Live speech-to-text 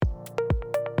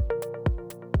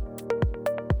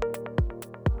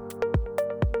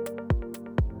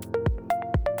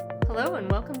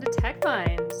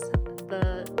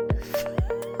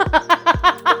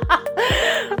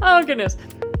Oh, goodness.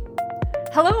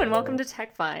 Hello and welcome to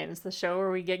Tech Finds, the show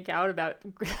where we geek out about.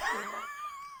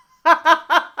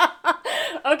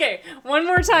 Okay, one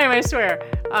more time, I swear.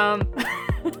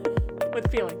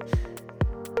 With feeling.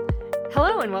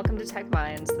 Hello and welcome to Tech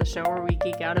Minds, the show where we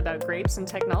geek out about grapes and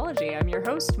technology. I'm your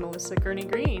host, Melissa Gurney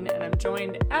Green, and I'm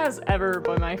joined, as ever,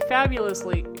 by my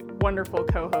fabulously wonderful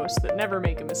co-hosts that never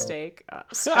make a mistake,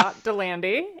 Scott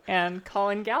Delandy and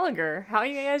Colin Gallagher. How are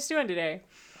you guys doing today?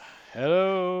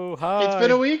 Hello, It's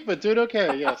been a hi. week, but doing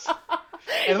okay, yes. And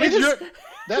at It least is.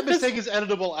 that mistake is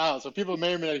editable out, so people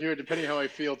may or may not hear it depending how I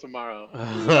feel tomorrow.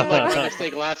 Unlike my Yeah.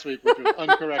 mistake last week, which was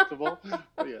uncorrectable.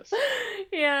 But yes.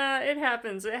 Yeah, it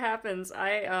happens. It happens.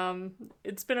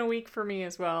 It's been a week for me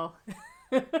as well.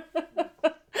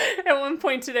 At one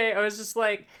point today, I was just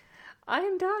like, I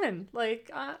am done.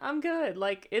 Like, I'm good.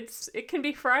 Like, it can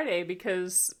be Friday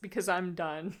because I'm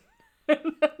done.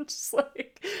 And I'm just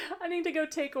like, I need to go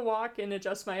take a walk and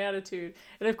adjust my attitude.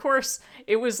 And of course,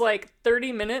 it was like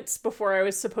 30 minutes before I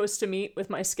was supposed to meet with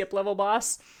my skip level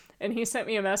boss. And he sent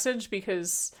me a message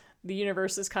because the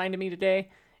universe is kind to me today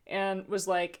and was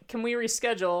like, can we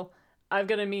reschedule? I've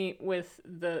got to meet with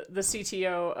the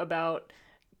CTO about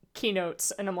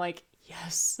keynotes. And I'm like,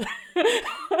 yes.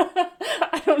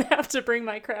 I don't have to bring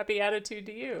my crappy attitude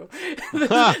to you.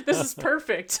 This is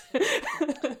perfect.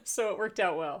 So it worked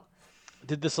out well.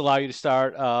 Did this allow you to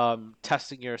start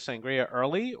testing your sangria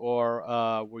early,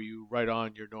 or were you right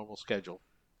on your normal schedule?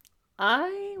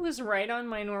 I was right on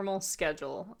my normal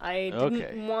schedule. I didn't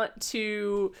Okay. want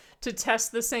to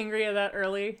test the sangria that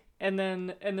early and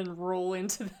then roll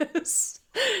into this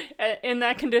in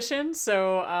that condition.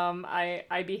 So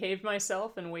I behaved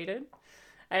myself and waited.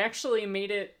 I actually made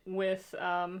it with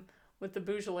the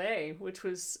Beaujolais, which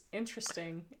was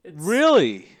interesting. It's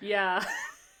Really? Yeah.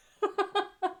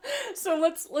 So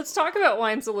let's talk about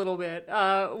wines a little bit.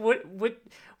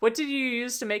 What did you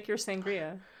use to make your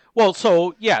sangria? Well,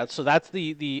 so yeah, so that's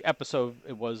the episode.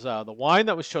 It was the wine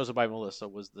that was chosen by Melissa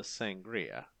was the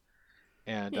sangria,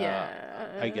 and I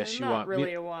Yeah, guess you not want me.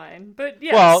 really a wine, but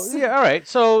Well, yes, yeah, all right.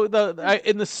 So in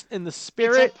the It's a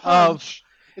spirit of punch.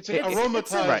 It's an it's a right,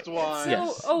 aromatized it's wine.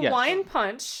 yes, a yes, wine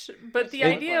punch. But Yes, the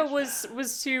wine it, idea punch.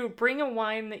 was to bring a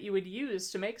wine that you would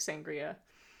use to make sangria.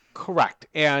 correct,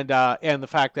 and the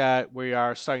fact that we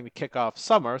are starting to kick off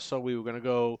summer, so we were going to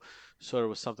go sort of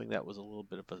with something that was a little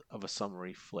bit of a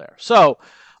summery flair. So,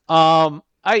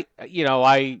 I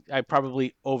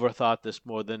probably overthought this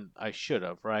more than I should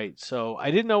have, right? So I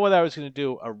didn't know whether I was going to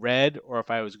do a red or if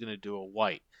I was going to do a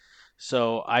white.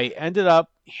 So I ended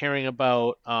up hearing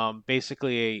about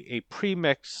basically a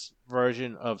pre-mix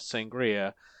version of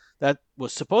sangria that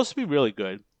was supposed to be really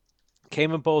good.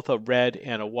 Came in both a red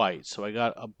and a white, so I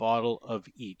got a bottle of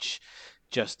each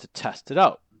just to test it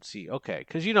out and see. Okay,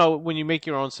 because when you make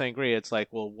your own sangria, it's like,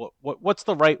 well, what's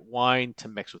the right wine to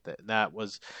mix with it? And that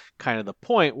was kind of the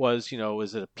point. Was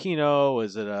is it a Pinot?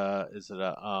 Is it a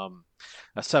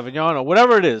Sauvignon or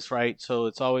whatever it is, right? So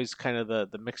it's always kind of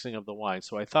the mixing of the wine.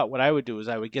 So I thought what I would do is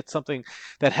I would get something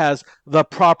that has the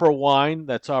proper wine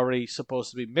that's already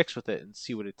supposed to be mixed with it and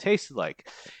see what it tasted like.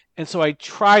 And so I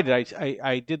tried it.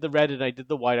 I did the red and I did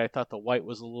the white. I thought the white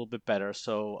was a little bit better,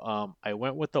 so I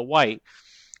went with the white.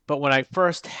 But when I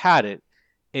first had it,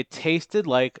 it tasted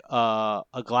like a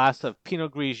glass of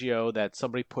Pinot Grigio that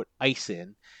somebody put ice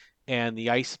in, and the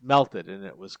ice melted, and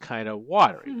it was kind of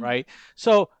watery, Hmm. right?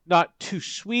 So not too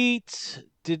sweet,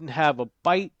 didn't have a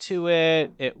bite to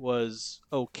it. It was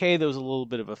okay. There was a little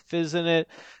bit of a fizz in it,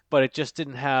 but it just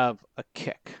didn't have a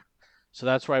kick. So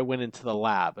that's where I went into the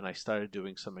lab and I started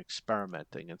doing some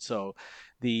experimenting. And so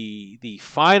the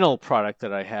final product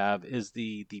that I have is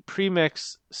the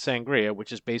premix sangria,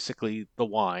 which is basically the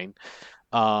wine.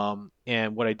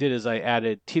 And what I did is I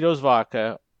added Tito's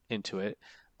vodka into it.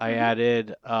 I Hmm.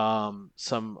 added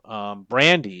some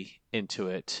brandy into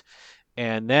it,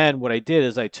 and then what I did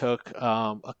is I took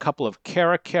a couple of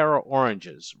Cara Cara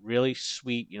oranges, really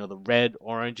sweet, the red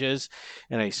oranges,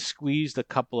 and I squeezed a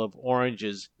couple of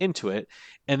oranges into it.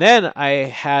 And then I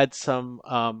had some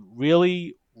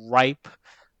really ripe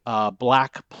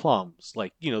black plums,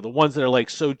 like, the ones that are like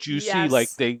so juicy, like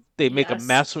Yes, they make a yes.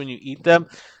 mess when you eat them.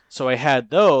 So I had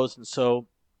those, and so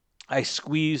I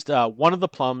squeezed one of the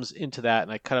plums into that,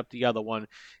 and I cut up the other one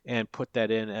and put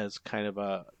that in as kind of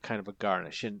a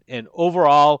garnish. And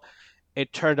overall,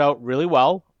 it turned out really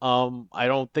well. I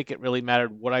don't think it really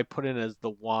mattered what I put in as the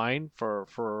wine for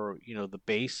the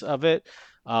base of it.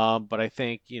 But I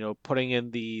think putting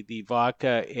in the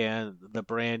vodka and the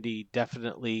brandy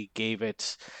definitely gave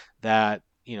it that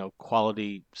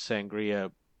quality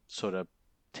sangria sort of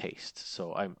taste.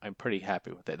 So I'm pretty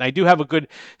happy with it. And I do have a good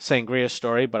sangria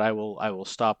story, but I will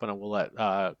stop and I will let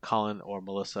Colin or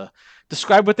Melissa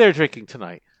describe what they're drinking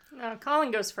tonight.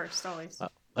 Colin goes first always.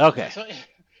 Okay.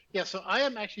 So I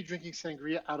am actually drinking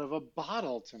sangria out of a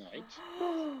bottle tonight,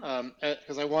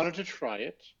 because I wanted to try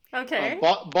it. Okay.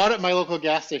 Bought at my local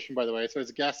gas station, by the way. So it's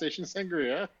a gas station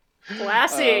sangria.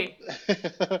 Classy.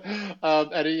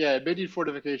 And it may need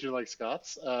fortification like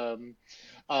Scott's.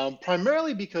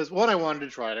 Primarily because one, I wanted to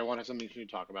try it. I wanted something to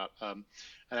talk about.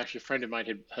 And actually, a friend of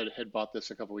mine had bought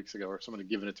this a couple weeks ago, or someone had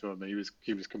given it to him, and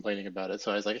he was complaining about it.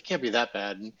 So I was like, it can't be that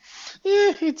bad. And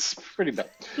it's pretty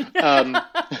bad.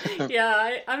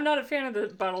 Yeah, I'm not a fan of the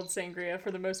bottled sangria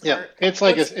for the most Yeah, part. it's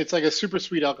like a super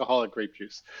sweet alcoholic grape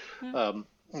juice.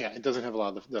 It doesn't have a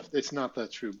lot of it's not the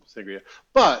true sangria.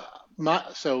 But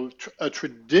a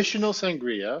traditional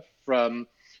sangria from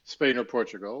Spain or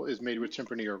Portugal is made with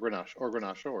Tempranillo or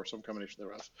Grenache or some combination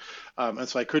thereof. And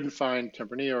so I couldn't find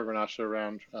Tempranillo or Grenache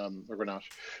around, or Grenache.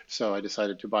 So I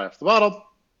decided to buy off the bottle.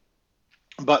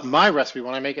 But my recipe,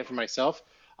 when I make it for myself,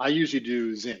 I usually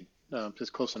do Zin. It's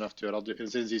close enough to it.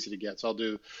 Zin's easy to get. So I'll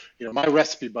do, my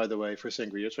recipe, by the way, for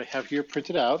sangria, which I have here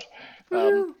printed out.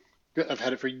 I've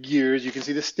had it for years. You can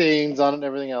see the stains on it and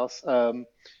everything else. I've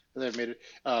made it.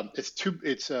 It's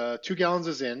 2 gallons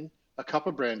of Zin, a cup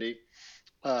of brandy,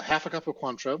 half a cup of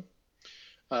Cointreau,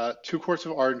 2 quarts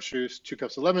of orange juice, 2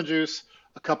 cups of lemon juice,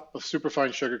 a cup of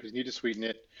superfine sugar because you need to sweeten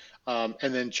it,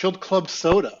 and then chilled club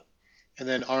soda, and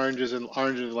then oranges and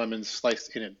lemons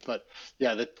sliced in it. But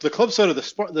yeah, the club soda,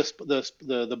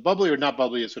 the bubbly or not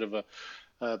bubbly is sort of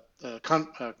a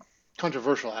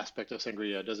controversial aspect of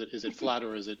sangria. Is it flat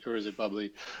or is it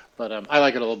bubbly? But I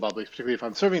like it a little bubbly, particularly if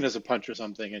I'm serving it as a punch or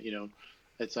something. And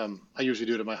it's I usually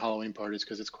do it at my Halloween parties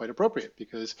because it's quite appropriate.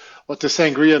 Because what does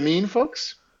sangria mean,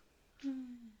 folks?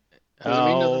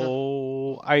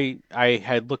 I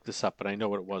had looked this up, but I know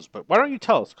what it was. But why don't you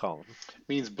tell us, Colin? It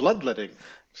means bloodletting.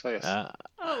 So yes,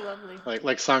 Oh, lovely.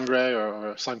 like sangre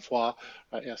or sang-froid.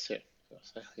 Yes, yeah.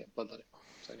 So, yeah, bloodletting.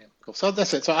 So yeah, cool. So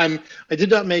that's it. So I did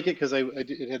not make it because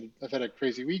I've had a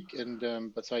crazy week,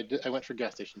 and but so I went for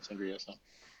gas station sangria. So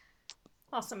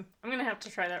Awesome. I'm gonna have to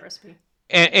try that recipe.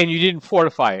 And you didn't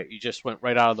fortify it. You just went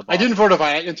right out of the bottle. I didn't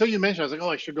fortify it until you mentioned it. I was like, oh,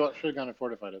 I should have gone and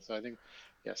fortified it. So I think,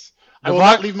 yes. I will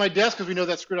not leave my desk because we know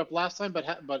that screwed up last time. But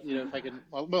if I can,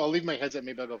 I'll leave my headset.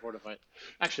 Maybe I'll go fortify it.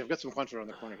 Actually, I've got some Cointreau on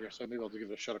the corner here, so maybe I'll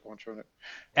give it a shot of Cointreau in it.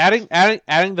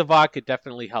 Adding the vodka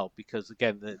definitely helped because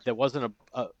again, there wasn't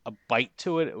a bite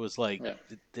to it. It was like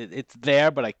it's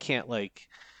there, but I can't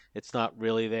it's not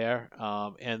really there.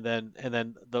 And then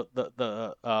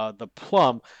the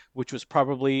plum, which was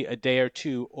probably a day or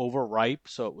two overripe,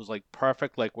 so it was like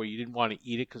perfect, like where you didn't want to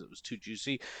eat it because it was too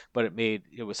juicy, but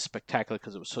it was spectacular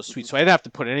because it was so sweet. So I didn't have to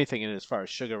put anything in it as far as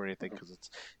sugar or anything because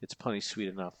it's plenty sweet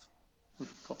enough.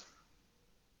 Cool.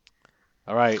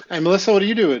 All right. Hey, Melissa, what are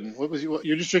you doing?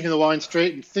 You're just drinking the wine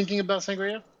straight and thinking about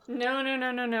sangria?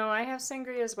 No. I have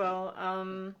sangria as well.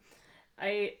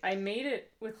 I made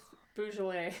it with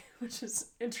Beaujolais, which is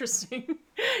interesting.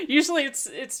 Usually it's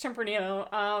Tempranillo.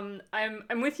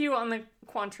 I'm with you on the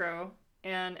Cointreau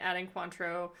and adding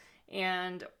Cointreau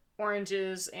and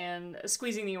oranges and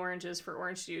squeezing the oranges for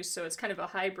orange juice. So it's kind of a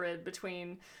hybrid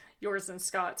between yours and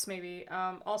Scott's maybe.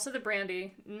 Also the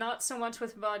brandy, not so much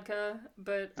with vodka,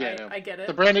 but I get it.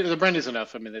 The brandy's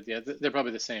enough. I mean, they're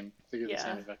probably the same. They give the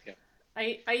same effect. Yeah.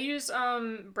 I use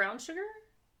brown sugar.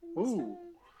 Ooh.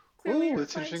 Oh,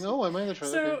 that's interesting. Oh, I might have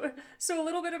tried that. So a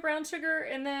little bit of brown sugar,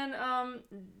 and then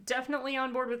definitely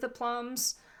on board with the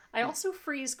plums. I also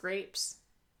freeze grapes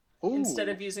instead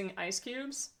of using ice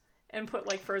cubes, and put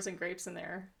like frozen grapes in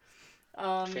there.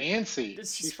 Fancy.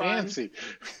 She's fancy.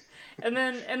 And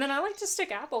then I like to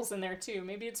stick apples in there too.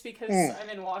 Maybe it's because I'm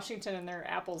in Washington and there are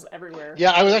apples everywhere.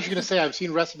 Yeah, I was actually going to say I've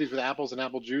seen recipes with apples and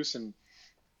apple juice, and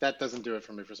that doesn't do it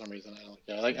for me for some reason.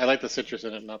 I like the citrus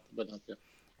in it, but not.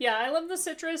 Yeah, I love the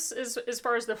citrus as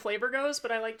far as the flavor goes,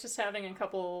 but I like just having a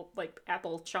couple like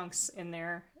apple chunks in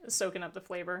there soaking up the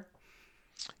flavor.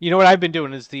 You know what I've been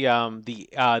doing is the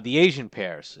Asian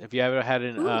pears. Have you ever had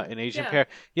an Asian pear?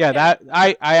 Yeah, that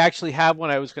I actually have one.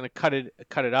 I was going to cut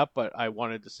it up, but I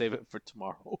wanted to save it for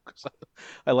tomorrow because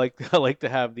I like to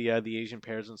have the Asian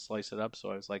pears and slice it up.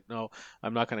 So I was like, no,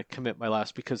 I'm not going to commit my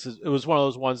last because it was one of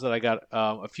those ones that I got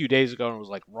a few days ago and it was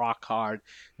like rock hard,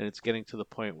 and it's getting to the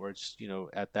point where it's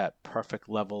at that perfect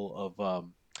level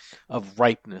of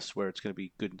ripeness where it's going to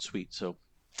be good and sweet.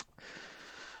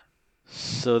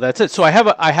 So that's it. So I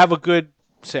have a good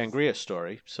sangria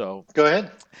story. So go ahead.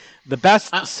 The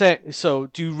best. So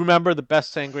do you remember the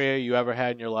best sangria you ever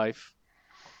had in your life?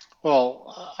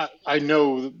 Well, I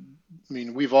know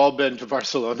mean, we've all been to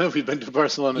Barcelona. We've been to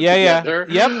Barcelona Yeah. together.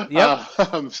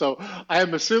 Yep. So I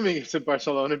am assuming it's in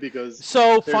Barcelona because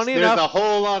So there's a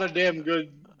whole lot of damn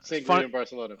good sangria fun, in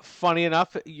Barcelona. funny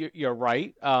enough, you're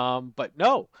right. But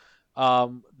no,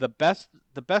 the best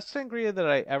sangria that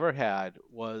I ever had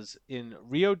was in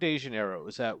Rio de Janeiro. It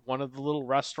was at one of the little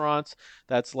restaurants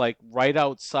that's like right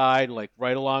outside, like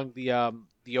right along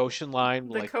the ocean line,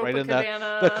 The like right in the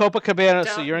Copacabana Copacabana.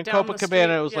 So you're in down the street.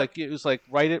 Copacabana. Yep. It was like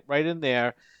right in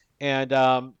there. And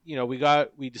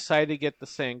we decided to get the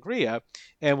sangria,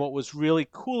 and what was really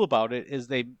cool about it is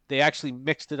they actually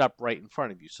mixed it up right in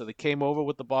front of you. So they came over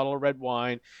with the bottle of red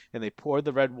wine, and they poured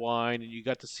the red wine, and you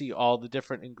got to see all the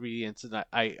different ingredients. And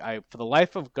I for the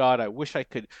life of God, I wish I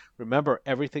could remember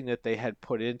everything that they had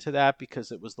put into that,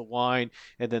 because it was the wine,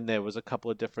 and then there was a couple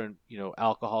of different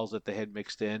alcohols that they had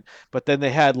mixed in. But then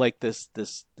they had like this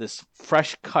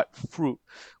fresh cut fruit,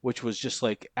 which was just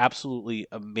like absolutely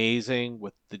amazing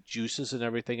with the juices and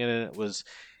everything in it. It was,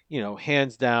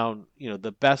 hands down,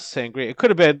 the best sangria. It could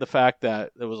have been the fact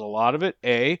that there was a lot of it.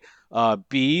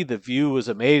 B, the view was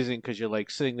amazing because you're like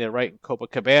sitting there right in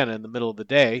Copacabana in the middle of the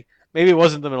day. Maybe it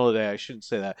wasn't the middle of the day. I shouldn't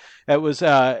say that. It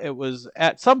was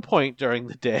at some point during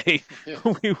the day. Yeah.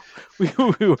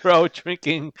 We were out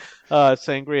drinking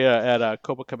sangria at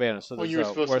Copacabana. So When you were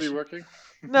supposed to be working?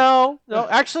 No.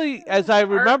 Actually, as I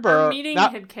remember, our meeting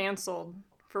had canceled.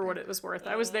 For what it was worth,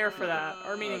 I was there for that.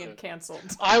 Our meeting had canceled.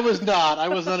 I was not. I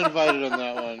was not invited on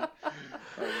that one.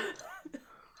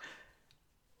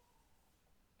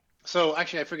 So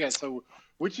actually, I forget. So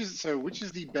which is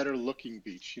the better looking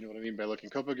beach? You know what I mean by looking,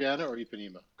 Copacabana or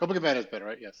Ipanema? Copacabana is better,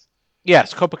 right? Yes.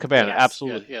 Yes, Copacabana, Yes.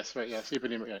 absolutely. Yes, right. Yes,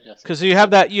 Ipanema. Yes. Because you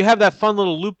have that fun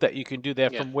little loop that you can do there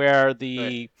from where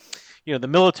the Right. the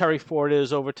military fort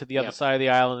is over to the other Yeah. side of the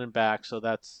island and back. So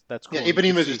that's cool. Yeah, You can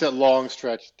Ipanema is see- just that long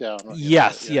stretch down. Right?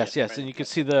 Yes, Yeah, yes, right. and you can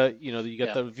see the you got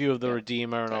Yeah. the view of the Yeah.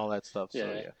 Redeemer and Right. all that stuff. So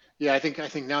Yeah, yeah. yeah. I think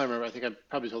now I remember. I think I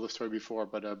probably told this story before,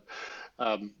 but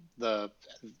the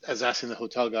I was asking the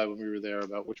hotel guy when we were there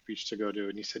about which beach to go to,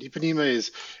 and he said Ipanema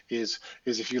is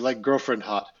if you like girlfriend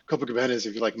hot. Copacabana is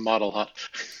if you like model hot.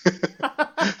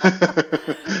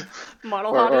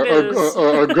 Model hot it is.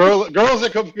 or girls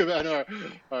at Copacabana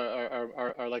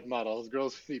are like models.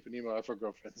 Girls at Ipanema are for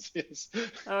girlfriends. Yes.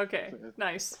 Okay,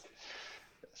 nice.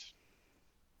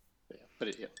 Yeah,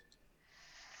 but yeah.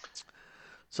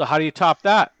 So how do you top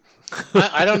that?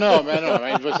 I don't know, man.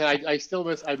 I don't know. I still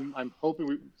miss. I'm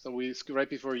hoping we right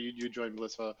before you joined,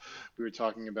 Melissa, we were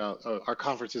talking about our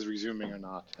conference is resuming or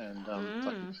not, and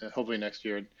hopefully next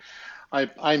year.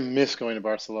 I miss going to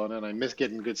Barcelona, and I miss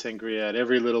getting good sangria at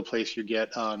every little place you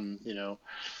get on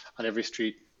on every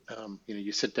street.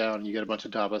 You sit down and you get a bunch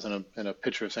of tapas and a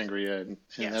pitcher of sangria, and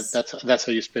Yes. that's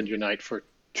how you spend your night for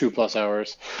 2+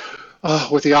 hours.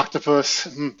 With the octopus,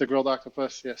 the grilled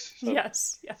octopus, yes. So,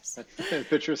 Yes. a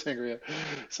pitcher of sangria.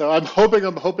 So I'm hoping.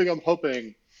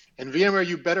 And VMware,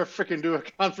 you better frickin' do a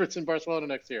conference in Barcelona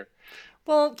next year.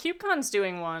 Well, KubeCon's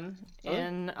doing one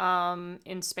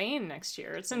in Spain next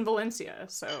year. It's in Valencia,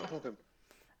 so Okay.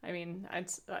 I mean,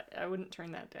 I wouldn't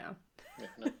turn that down. Yeah,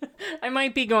 no. I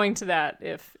might be going to that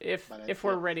if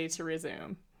we're Yeah. ready to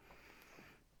resume.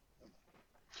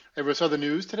 Everyone saw the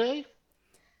news today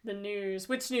The news.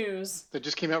 Which news? that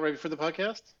just came out right before the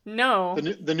podcast? No.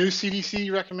 The new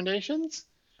CDC recommendations?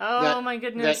 Oh that- my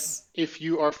goodness. That if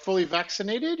you are fully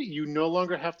vaccinated, you no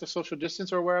longer have to social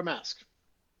distance or wear a mask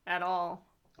At all.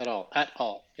 at all. At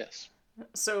all, yes.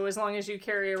 So as long as you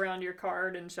carry around your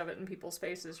card and shove it in people's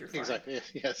faces, you're fine. Exactly.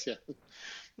 Yes, yeah.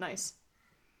 Nice.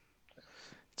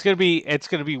 It's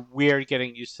gonna be weird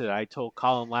getting used to that. I told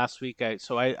Colin last week.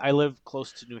 I live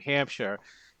close to New Hampshire,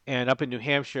 and up in New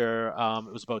Hampshire,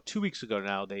 it was about 2 weeks ago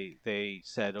now. They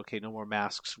said, okay, no more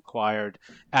masks required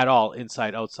at all,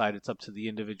 inside, outside. It's up to the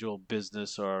individual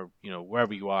business or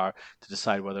wherever you are to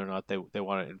decide whether or not they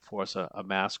want to enforce a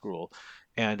mask rule.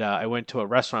 And I went to a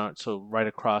restaurant, so right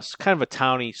across, kind of a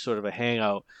towny sort of a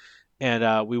hangout.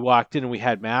 And we walked in and we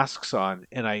had masks on,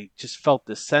 and I just felt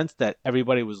this sense that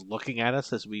everybody was looking at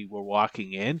us as we were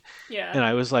walking in. Yeah. And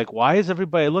I was like, why is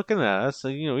everybody looking at us? So,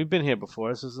 we've been here before.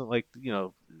 This isn't like,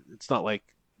 it's not like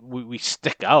we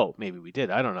stick out. Maybe we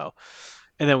did. I don't know.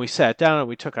 And then we sat down and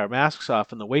we took our masks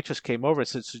off, and the waitress came over and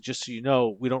said, so just so you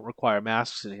know, we don't require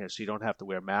masks in here, so you don't have to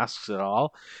wear masks at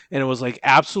all. And it was like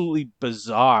absolutely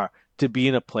bizarre to be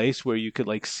in a place where you could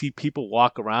like see people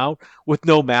walk around with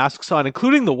no masks on,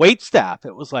 including the wait staff.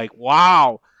 It was like,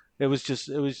 wow. It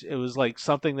was like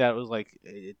something that was like,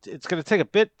 it's going to take a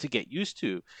bit to get used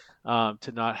to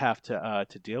not have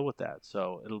to deal with that.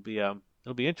 So it'll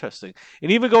be interesting.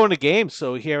 And even going to games.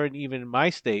 So here, and even in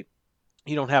my state,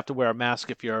 you don't have to wear a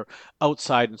mask if you're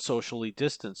outside and socially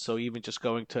distanced. So even just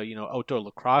going to, outdoor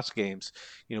lacrosse games,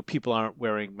 people aren't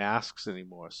wearing masks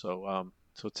anymore. So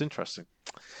it's interesting.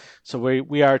 So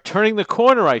we are turning the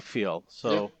corner, I feel. Yep.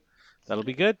 So that'll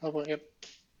be good. Oh, well, yep.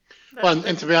 Well,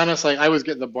 and to be honest, like I was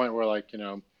getting the point where like,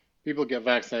 people get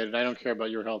vaccinated. I don't care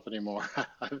about your health anymore.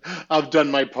 I've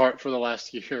done my part for the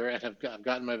last year and I've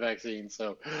gotten my vaccine.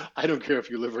 So I don't care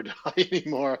if you live or die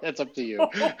anymore. That's up to you.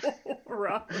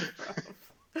 rough,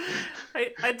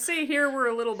 I'd say here we're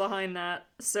a little behind that.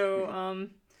 So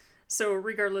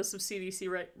regardless of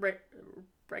CDC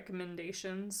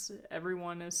recommendations,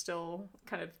 everyone is still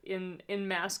kind of in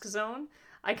mask zone.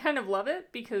 I kind of love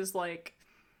it because like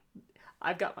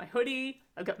I've got my hoodie,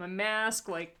 I've got my mask,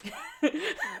 like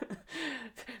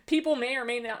people may or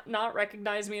may not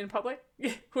recognize me in public,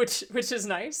 which is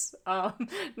nice.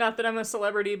 Not that I'm a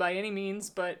celebrity by any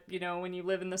means, but when you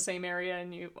live in the same area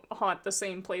and you haunt the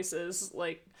same places,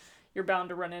 like you're bound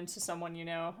to run into someone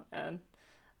and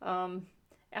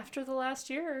after the last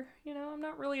year, I'm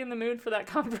not really in the mood for that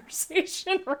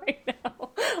conversation right now.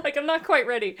 Like I'm not quite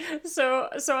ready. So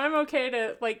I'm okay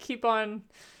to like keep on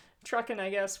trucking, I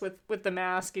guess, with the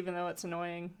mask, even though it's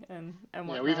annoying and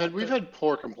whatnot. Yeah, we've had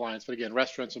poor compliance, but again,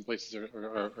 restaurants and places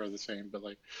are the same. But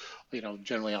like,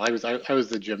 generally, I was at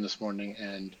the gym this morning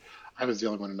and I was the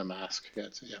only one in a mask. Yeah,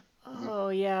 yeah. Oh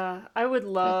yeah, I would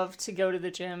love to go to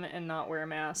the gym and not wear a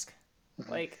mask.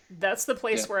 Like that's the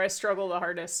place where I struggle the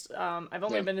hardest. I've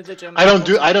only been to the gym. I don't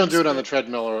do it on the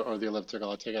treadmill or the elliptical.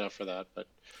 I take it out for that, but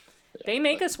they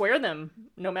make us wear them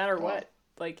no matter what.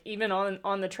 Like even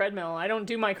on the treadmill, I don't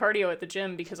do my cardio at the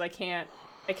gym because I can't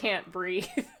breathe.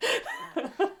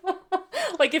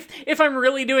 Like if I'm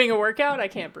really doing a workout, I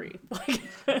can't breathe.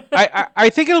 I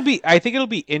think it'll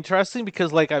be interesting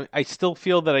because like I still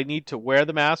feel that I need to wear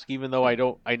the mask even though I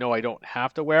know I don't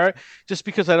have to wear it, just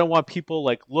because I don't want people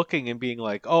like looking and being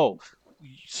like, "Oh,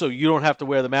 so you don't have to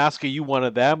wear the mask, are you one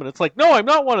of them?" And it's like, no, I'm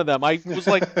not one of them. I was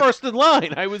like first in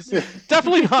line. I was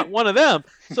definitely not one of them.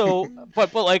 So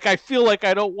but like I feel like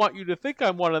I don't want you to think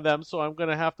I'm one of them, so I'm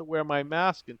gonna have to wear my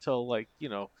mask until like,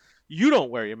 you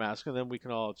don't wear your mask, and then we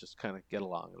can all just kind of get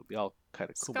along. It'll be all kind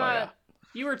of kumbaya. Scott,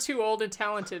 you are too old and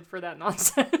talented for that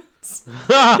nonsense.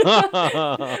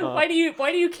 Why do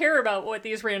you care about what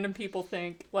these random people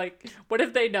think? Like, what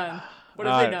have they done? What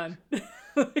have they done?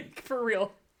 Like, for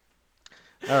real.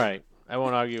 All right, I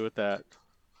won't argue with that.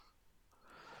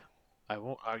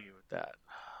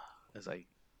 As I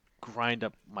grind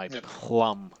up my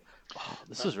plum. Oh,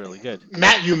 this is really good.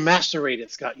 Matt, you macerate it,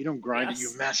 Scott. You don't grind it, you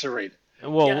macerate.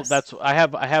 Well, that's I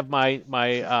have my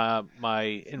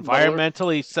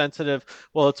environmentally sensitive.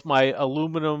 Well, it's my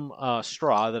aluminum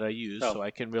straw that I use, so I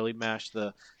can really mash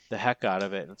the heck out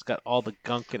of it, and it's got all the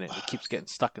gunk in it. It keeps getting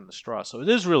stuck in the straw, so it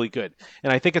is really good.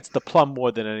 And I think it's the plum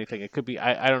more than anything. It could be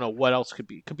I don't know what else could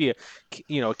be. It could be a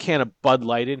can of Bud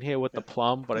Light in here with the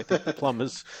plum, but I think the plum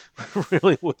is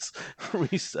really what's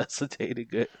resuscitating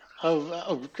it.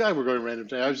 Oh God, we're going random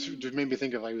today. Just made me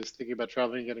think of I was thinking about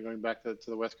traveling again and going back to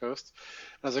the West Coast.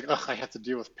 And I was like, oh, I have to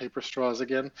deal with paper straws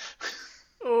again.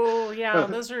 Oh yeah,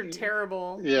 those are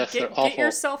terrible. Yes, they're awful. Get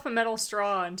yourself a metal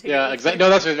straw and take it. Yeah, exactly.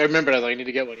 No, that's what I remembered. I was like, I need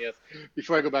to get one. Yes,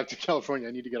 before I go back to California,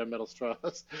 I need to get a metal straw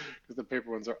because the paper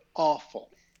ones are awful.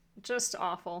 Just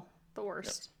awful. The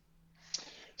worst. Yep.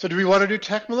 So do we want to do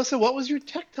tech, Melissa? What was your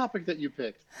tech topic that you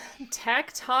picked?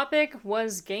 Tech topic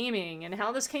was gaming, and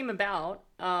how this came about.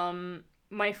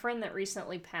 My friend that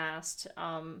recently passed,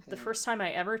 the first time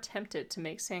I ever attempted to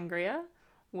make sangria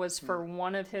was for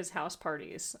one of his house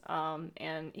parties.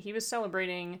 And he was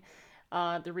celebrating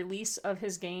the release of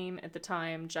his game at the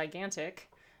time,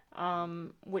 Gigantic,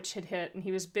 which had hit, and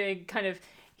he was big,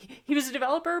 he was a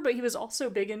developer, but he was also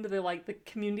big into the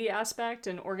community aspect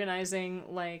and organizing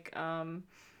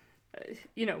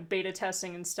beta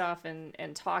testing and stuff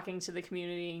and talking to the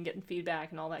community and getting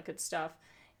feedback and all that good stuff.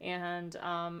 And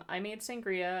I made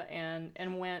sangria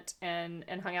and went and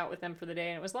hung out with them for the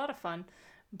day, and it was a lot of fun.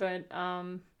 But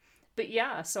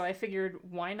yeah, so I figured,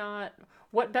 why not?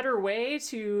 What better way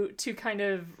to kind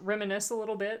of reminisce a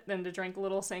little bit than to drink a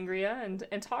little sangria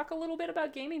and talk a little bit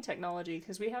about gaming technology,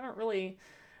 because we haven't really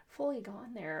fully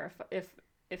gone there.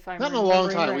 If I'm not in a long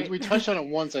time. Right. We touched on it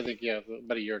once, I think. Yeah,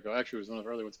 about a year ago. Actually, it was one of the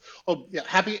early ones. Oh yeah,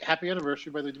 happy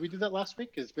anniversary, by the way. Did we do that last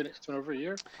week? It's been over a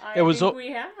year. I think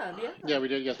we have. Yeah. Yeah, we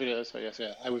did. Yes, we did. So yes,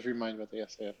 yeah. I was reminded about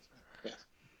that. Yes.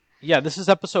 Yeah, this is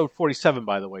episode 47,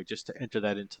 by the way, just to enter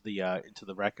that into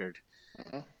the record,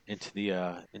 into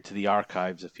the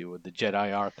archives, if you would, the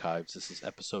Jedi archives. This is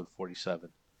episode 47.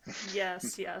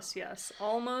 Yes.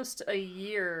 Almost a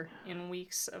year in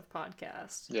weeks of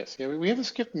podcast. Yes, yeah, we haven't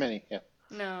skipped many. Yeah.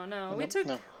 No. No, no.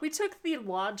 We took the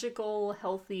logical,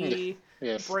 healthy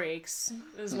Yes. breaks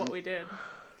is what we did.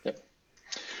 Yep.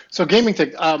 So gaming tech,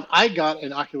 I got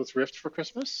an Oculus Rift for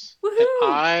Christmas, and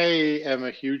Woohoo! I am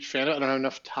a huge fan of it. I don't have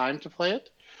enough time to play it,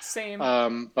 Same.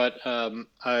 but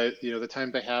I, the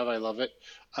times I have, I love it.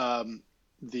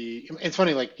 It's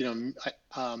funny, like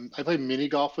I play mini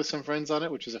golf with some friends on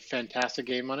it, which is a fantastic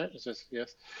game on it. It's just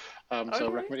yes. So I Okay.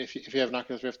 recommend if you have an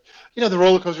Oculus Rift, the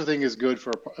roller coaster thing is good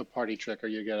for a party trick or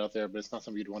you get out there, but it's not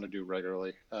something you'd want to do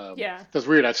regularly. Yeah. That's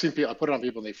weird. I've seen people, I put it on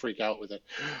people and they freak out with it.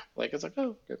 Like it's like,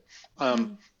 oh, good. Um,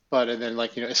 Mhm. but and then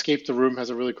like Escape the Room has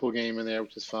a really cool game in there,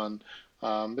 which is fun.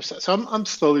 So I'm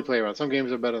slowly playing around. Some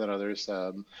games are better than others.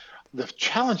 The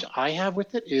challenge I have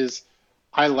with it is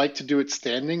I like to do it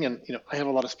standing, and I have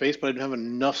a lot of space, but I don't have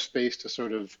enough space to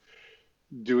sort of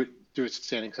do it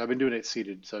standing. So I've been doing it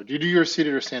seated. So do you do yours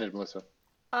seated or standing, Melissa?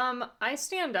 I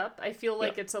stand up. I feel Yeah,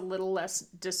 like it's a little less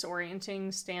disorienting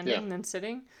yeah, standing than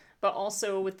sitting, but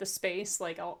also with the space,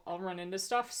 like I'll run into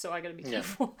stuff, so I gotta be yeah,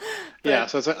 careful. yeah.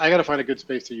 But So I got to find a good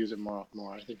space to use it more.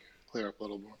 I think clear up a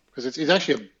little more because it's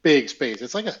actually a big space.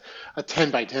 It's like a 10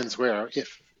 by 10 square,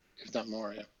 if not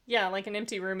more. Yeah, yeah, like an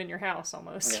empty room in your house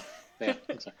almost. yeah, yeah,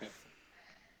 exactly.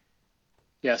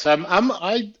 Yeah, so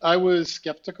I was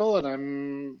skeptical,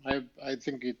 and I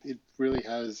think it really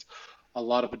has a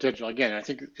lot of potential. Again, I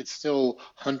think it's still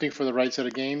hunting for the right set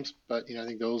of games, but I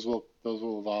think those will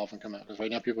evolve and come out because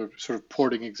right now people are sort of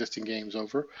porting existing games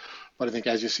over. But I think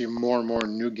as you see more and more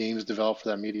new games develop for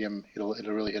that medium, it'll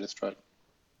really hit its stride.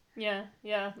 Yeah.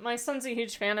 My son's a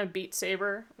huge fan of Beat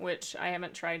Saber, which I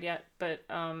haven't tried yet, but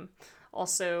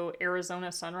also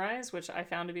Arizona Sunrise, which I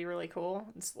found to be really cool.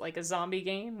 It's like a zombie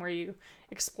game where you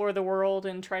explore the world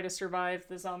and try to survive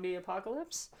the zombie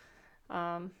apocalypse.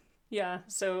 Um, yeah,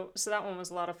 so that one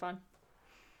was a lot of fun.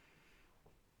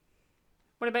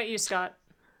 What about you, Scott?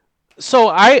 So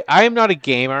I am not a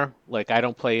gamer. Like I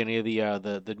don't play any of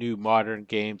the new modern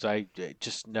games. I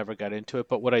just never got into it.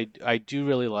 But what I do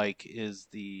really like is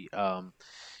the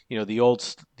old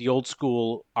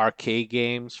school arcade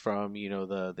games from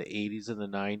the 80s and the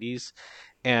 90s.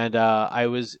 And I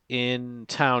was in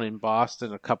town in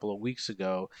Boston a couple of weeks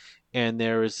ago, and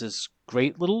there is this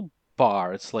great little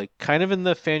bar. It's like kind of in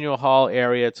the Faneuil Hall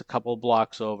area. It's a couple of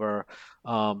blocks over.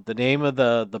 The name of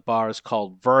the bar is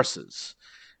called Versus,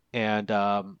 and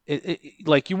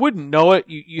like you wouldn't know it.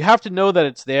 You have to know that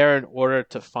it's there in order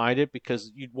to find it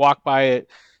because you'd walk by it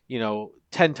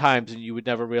 10 times and you would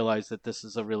never realize that this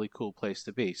is a really cool place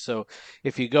to be. So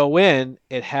if you go in,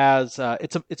 it has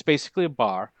it's basically a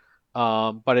bar,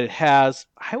 but it has,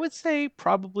 I would say,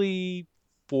 probably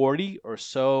 40 or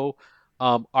so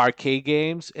arcade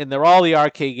games, and they're all the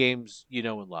arcade games you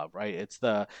know and love, right? It's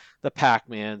the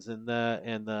Pac-Mans and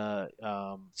the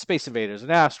Space Invaders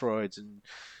and Asteroids and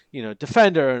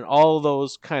Defender and all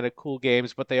those kind of cool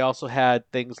games. But they also had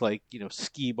things like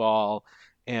Skee Ball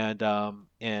and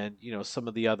some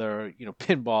of the other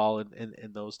pinball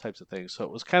and those types of things. So it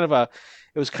was kind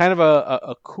of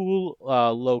a cool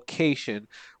location.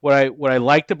 What I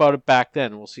liked about it back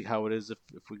then, and we'll see how it is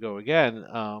if we go again.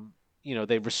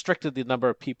 They restricted the number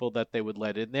of people that they would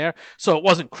let in there, so it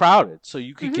wasn't crowded. So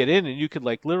you could Mm-hmm. get in and you could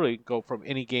like literally go from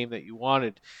any game that you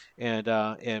wanted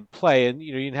and play, and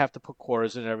you didn't have to put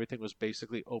quarters in. Everything was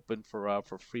basically open for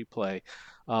free play,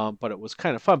 but it was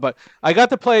kind of fun. But I got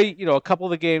to play a couple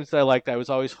of the games that I liked. I was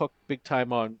always hooked big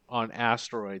time on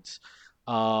Asteroids,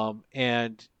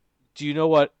 and do you know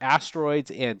what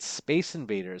Asteroids and Space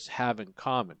Invaders have in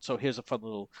common? So here's a fun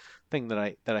little thing that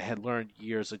I had learned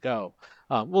years ago.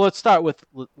 Well, let's start with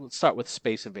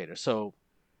Space Invaders. So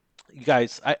you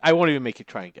guys, I won't even make you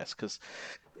try and guess because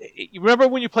you remember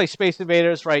when you play Space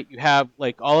Invaders, right? You have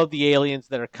like all of the aliens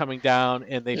that are coming down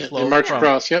and they Yeah, they float march Yeah. from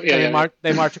across. Yep, yeah, and yeah, yeah.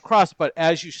 they march across, but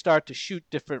as you start to shoot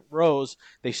different rows,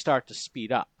 they start to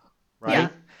speed up, Mm-hmm. Yeah.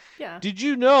 right? Yeah. Did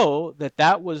you know that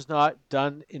that was not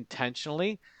done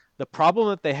intentionally? The problem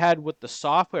that they had with the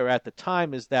software at the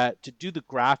time is that to do the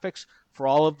graphics for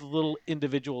all of the little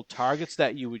individual targets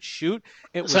that you would shoot,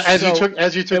 it So was as you so took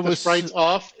as you it took the was sprites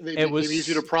off, they it became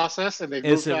easier to was process and they is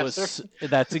moved it faster. was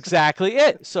that's exactly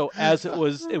it. So as it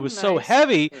was so Nice.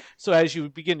 heavy, so as you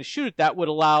begin to shoot it, that would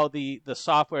allow the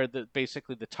software, that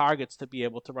basically the targets, to be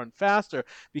able to run faster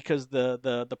because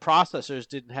the processors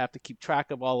didn't have to keep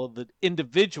track of all of the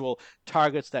individual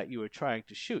targets that you were trying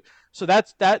to shoot. So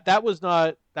that was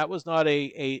not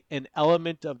a an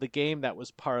element of the game that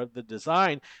was part of the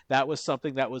design. That was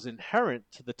something that was inherent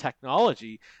to the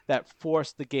technology that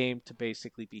forced the game to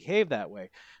basically behave that way.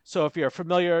 So if you're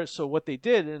familiar, so what they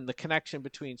did in the connection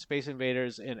between Space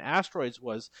Invaders and Asteroids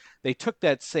was they took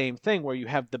that same thing where you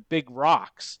have the big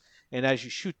rocks and as you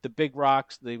shoot the big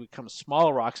rocks, they become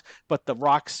smaller rocks, but the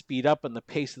rocks speed up and the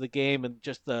pace of the game and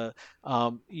just the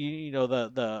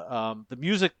the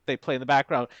music they play in the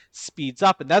background speeds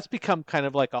up, and that's become kind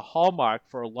of like a hallmark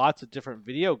for lots of different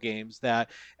video games, that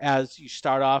as you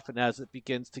start off and as it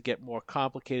begins to get more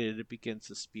complicated, it begins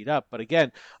to speed up. But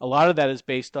again, a lot of that is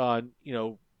based on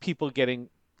people getting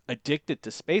addicted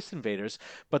to Space Invaders,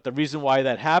 but the reason why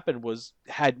that happened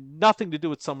had nothing to do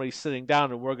with somebody sitting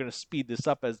down and we're going to speed this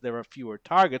up as there are fewer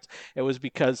targets. It was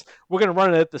because we're going to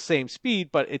run it at the same speed,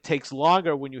 but it takes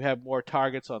longer when you have more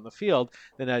targets on the field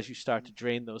than as you start to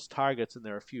drain those targets, and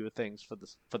there are fewer things for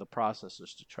the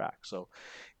processors to track. So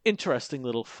interesting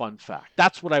little fun fact.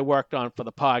 That's what I worked on for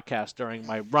the podcast during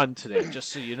my run today, just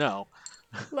so you know.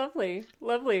 Lovely.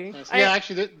 Nice. Yeah,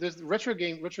 actually, there's retro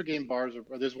game bars.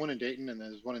 There's one in Dayton and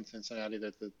there's one in Cincinnati.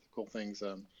 That the cool things.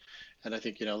 And I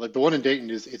think like the one in Dayton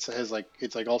has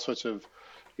all sorts of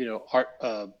art.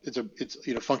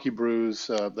 It's funky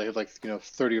brews. They have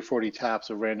 30 or 40 taps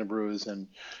of random brews and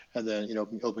then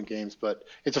open games. But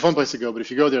it's a fun place to go. But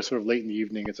if you go there sort of late in the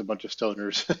evening, it's a bunch of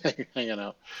stoners hanging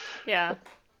out. Yeah.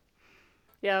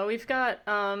 Yeah, we've got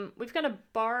a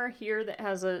bar here that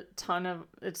has a ton of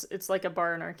it's like a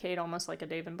bar and arcade, almost like a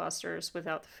Dave and Buster's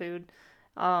without the food.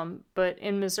 But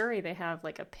in Missouri they have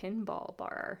like a pinball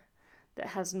bar that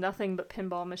has nothing but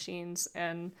pinball machines,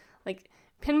 and like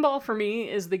pinball for me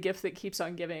is the gift that keeps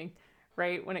on giving,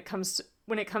 right? When it comes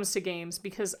to games,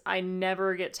 because I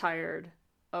never get tired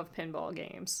of pinball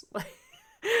games.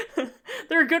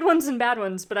 There are good ones and bad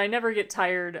ones, but I never get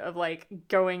tired of like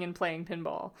going and playing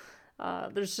pinball.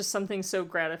 There's just something so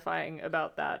gratifying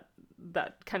about that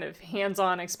kind of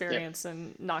hands-on experience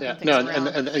and knocking things around.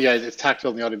 And it's tactile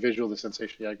and the audiovisual, the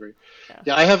sensation. Yeah, I agree.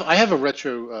 Yeah, I have a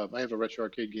retro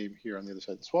arcade game here on the other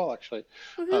side of this wall, actually,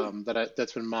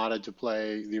 that's been modded to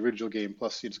play the original game.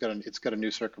 Plus, it's got a new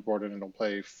circuit board and it'll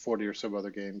play 40 or so other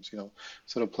games. So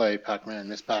it'll play Pac-Man,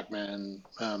 Miss Pac-Man,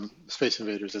 Space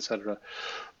Invaders, etc.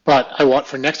 But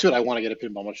for next to it, I want to get a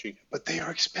pinball machine. But they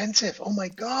are expensive. Oh my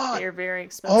God. They're very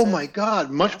expensive. Oh my God.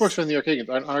 Much more expensive than the arcade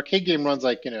game. An arcade game runs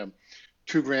like,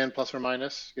 $2,000 plus or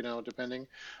minus, depending.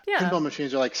 Yeah. Pinball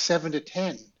machines are like 7 to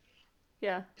 10.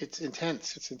 Yeah. It's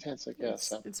intense. It's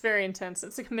very intense.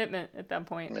 It's a commitment at that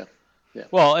point. Yeah. Yeah.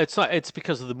 Well, it's not. It's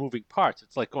because of the moving parts.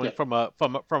 It's like going from a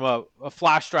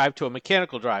flash drive to a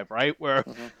mechanical drive, right? Where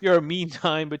you're a mean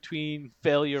time between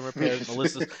failure and repairs.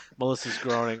 Melissa's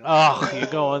groaning. Oh, you're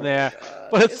going there,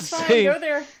 but it's the fine. same. Go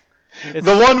there. It's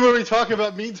the one where we talk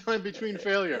about mean time between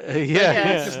failure.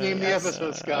 Yeah. Just name the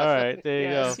episode, Scott. All right, there you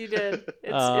go. Yes, you did.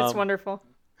 It's wonderful.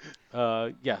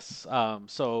 Yes.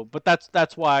 But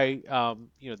that's why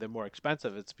they're more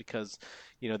expensive. It's because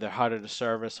they're harder to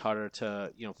service, harder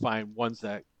to find ones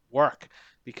that work,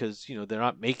 because they're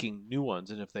not making new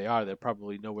ones, and if they are, they're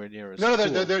probably nowhere near as No,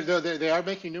 cool. they are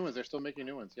making new ones. They're still making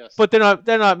new ones. Yes. But they're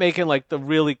not making like the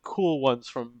really cool ones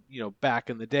from back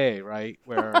in the day, right?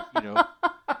 Where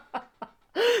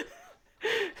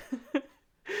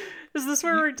Is this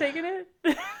where we're taking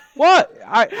it? What?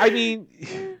 I mean.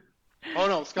 Oh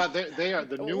no, Scott! They are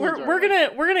the new ones.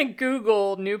 We're gonna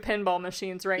Google new pinball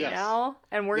machines now,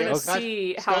 and we're gonna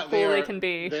see how cool they can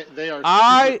be. They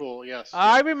are super cool. Yes.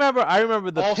 I remember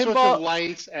the all pinball. Sorts of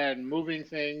lights and moving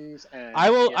things. And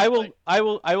I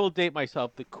will date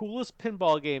myself. The coolest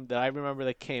pinball game that I remember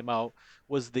that came out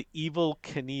was the Evel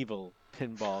Knievel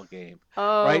pinball game.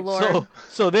 Oh, right? Lord.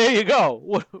 So there you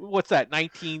go. What's that?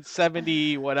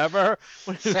 1970 whatever.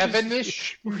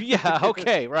 7-ish. Yeah.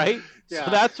 Okay. Right. Yeah.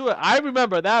 So that's what I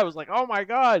remember. That I was like, oh my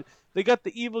God, they got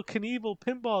the Evel Knievel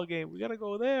pinball game. We gotta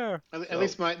go there. At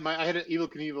least I had an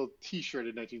Evel Knievel T-shirt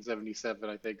in 1977.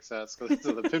 I think so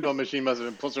the pinball machine must have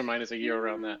been plus or minus a year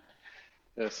around that.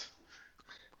 Yes.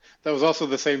 That was also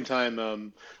the same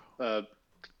time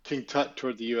King Tut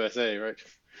toured the USA, right?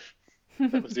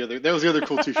 That was the other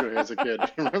cool T-shirt as a kid.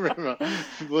 Remember?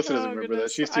 Melissa doesn't remember that.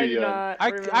 She's too young.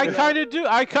 I kind of do.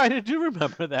 I kind of do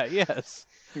remember that. Yes.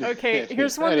 Okay,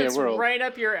 here's one that's right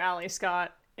up your alley,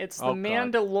 Scott. It's the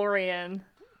Mandalorian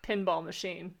pinball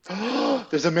machine.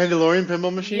 There's a Mandalorian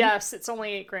pinball machine? Yes, it's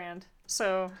only $8,000.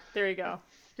 So there you go.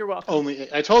 You're welcome.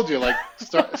 I told you,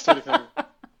 start a thing.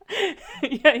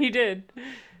 Yeah, he did.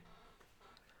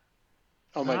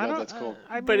 Oh my God, that's cool.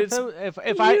 But if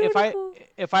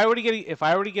I were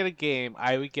to get a game,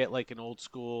 I would get like an old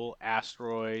school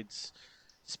Asteroids,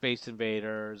 Space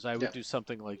Invaders. I would do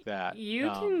something like that. You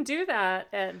can do that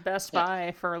at Best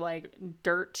Buy for like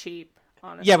dirt cheap,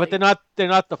 honestly. Yeah, but they're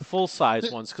not the full size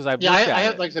ones, because I have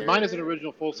like I said, mine is an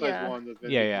original full size one.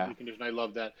 Yeah. Condition. I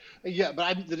love that. Yeah,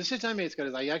 but the decision I made, Scott,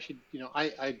 is I actually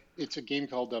it's a game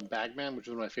called Bagman, which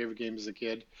was one of my favorite games as a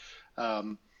kid.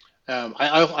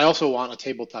 I also want a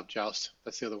tabletop joust.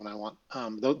 That's the other one I want.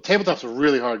 The tabletops are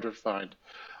really hard to find,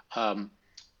 um,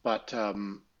 but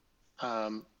and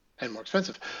more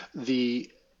expensive. The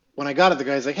When I got it, the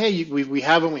guy's like, "Hey, we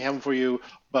have them for you,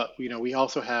 but we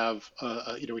also have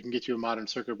we can get you a modern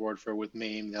circuit board for with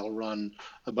MAME that'll run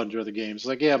a bunch of other games." It's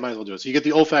like, yeah, might as well do it. So you get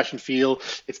the old-fashioned feel.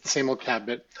 It's the same old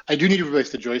cabinet. I do need to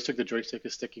replace the joystick. The joystick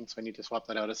is sticking, so I need to swap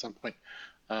that out at some point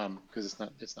because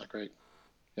it's not great.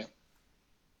 Yeah,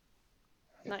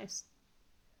 yeah. Nice.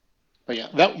 But yeah,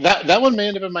 that one may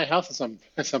end up in my house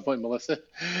at some point, Melissa.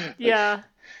 Like, Yeah.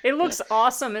 It yeah. looks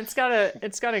awesome. It's got a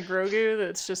Grogu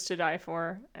that's just to die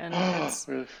for, and it's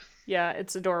Really yeah,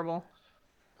 it's adorable.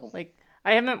 cool. Like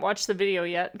I haven't watched the video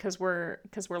yet because we're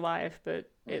live, but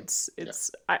Yeah,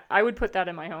 I would put that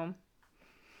in my home.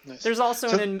 nice. There's also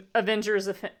So an Avengers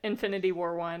Infinity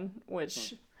War one,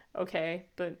 which okay,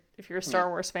 but if you're a yeah, Star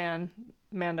Wars fan,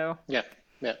 Mando. yeah,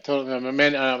 yeah, totally. I'm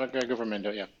gonna go for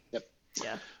Mendo. Yeah, yep.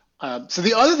 Yeah. So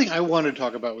the other thing I wanted to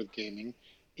talk about with gaming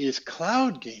is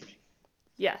cloud gaming.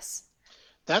 Yes.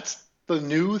 That's the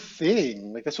new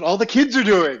thing. Like that's what all the kids are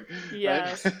doing, right?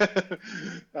 Yes.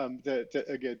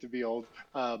 Again, to be old,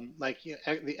 like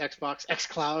the Xbox X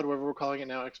Cloud, whatever we're calling it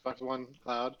now, Xbox One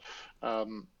Cloud.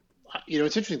 Um,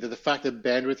 it's interesting that the fact that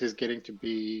bandwidth is getting to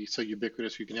be so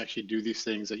ubiquitous, you can actually do these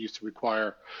things that used to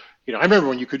require. I remember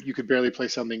when you could barely play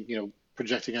something,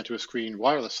 projecting onto a screen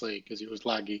wirelessly because it was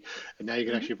laggy, and now you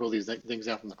can Hmm. actually pull these things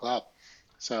out from the cloud.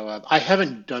 So I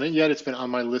haven't done it yet. It's been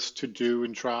on my list to do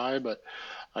and try, but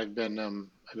I've been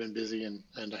busy and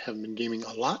I haven't been gaming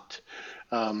a lot.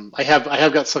 I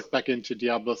have got sucked back into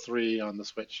Diablo 3 on the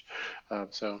Switch,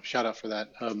 so shout out for that.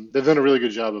 They've done a really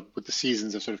good job with the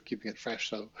seasons of sort of keeping it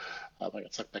fresh. So I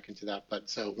got sucked back into that. But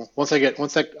so once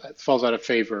that falls out of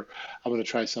favor, I'm going to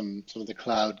try some of the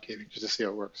cloud gaming just to see how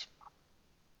it works.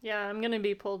 Yeah, I'm gonna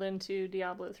be pulled into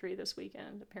Diablo 3 this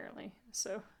weekend, apparently.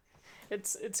 So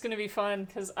it's gonna be fun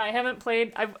because I haven't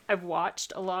played. I've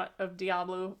watched a lot of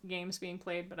Diablo games being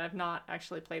played, but I've not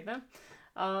actually played them.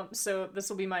 So this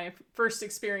will be my first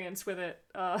experience with it,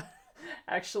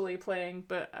 actually playing.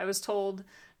 But I was told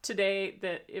today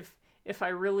that if I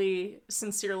really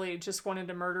sincerely just wanted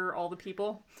to murder all the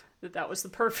people, that was the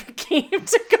perfect game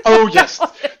to go Oh yes,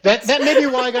 about that it. may be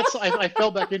why I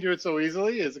fell back into it so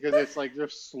easily is because it's like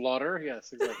just slaughter.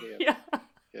 Yes, exactly. Yeah, Yeah.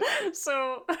 yeah.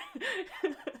 So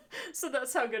so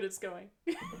that's how good it's going.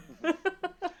 Hmm.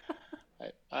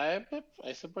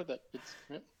 I support that.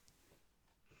 Yeah.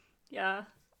 Yeah.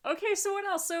 Okay, so what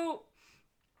else? So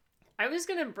I was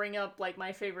gonna bring up like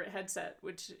my favorite headset,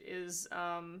 which is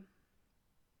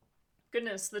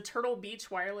goodness, the Turtle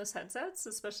Beach wireless headsets,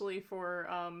 especially for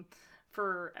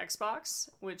Xbox,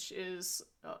 which is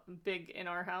big in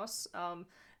our house.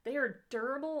 They are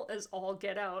durable as all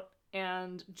get out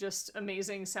and just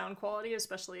amazing sound quality,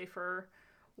 especially for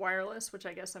wireless, which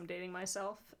I guess I'm dating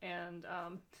myself, and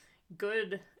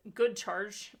good good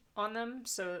charge on them,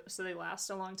 so they last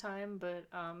a long time, but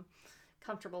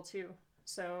comfortable too.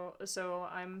 So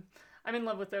I'm in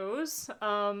love with those.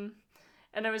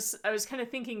 And I was kind of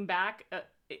thinking back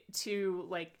to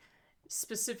like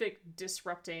specific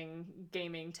disrupting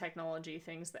gaming technology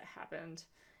things that happened.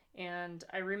 And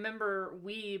I remember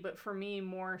Wii, but for me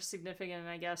more significant,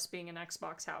 I guess, being an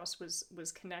Xbox house was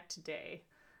Connect Day,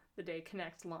 the day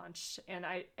Connect launched. And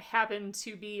I happened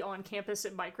to be on campus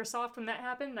at Microsoft when that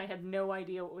happened. I had no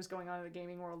idea what was going on in the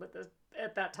gaming world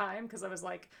at that time because I was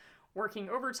like working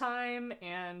overtime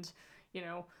and,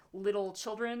 little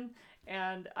children.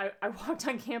 And I walked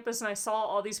on campus and I saw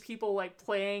all these people like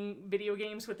playing video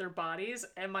games with their bodies,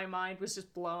 and my mind was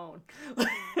just blown.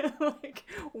 Like,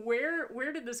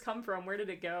 where did this come from? Where did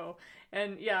it go?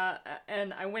 And yeah,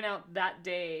 and I went out that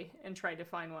day and tried to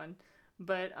find one,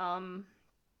 but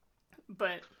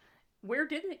but where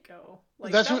did it go?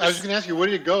 Like That's that what I was just was, going to ask you. Where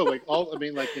did it go? Like all, I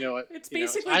mean, like it's so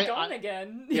basically gone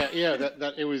again. yeah, yeah.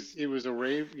 That it was a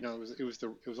rave.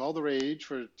 It was all the rage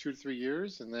for 2 to 3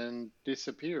 years and then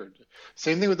disappeared.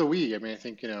 Same thing with the Wii. I mean, I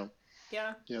think Yeah.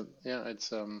 yeah.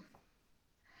 It's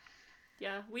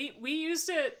Yeah, we used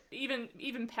it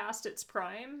even past its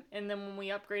prime, and then when we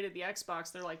upgraded the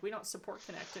Xbox, they're like, we don't support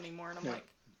Connect anymore, and I'm yeah. like,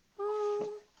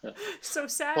 oh, Yeah. so Well,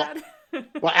 sad.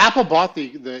 well, Apple bought the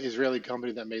Israeli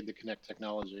company that made the Kinect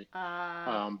technology.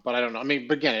 uh, But I don't know. I mean,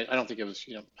 but again, I don't think it was,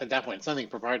 at that point, it's nothing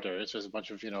proprietary. It's just a bunch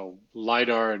of,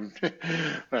 LiDAR and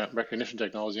recognition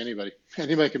technology. Anybody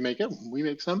can make it. We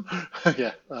make some.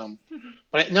 Yeah.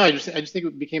 But no, I just think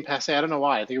it became passe. I don't know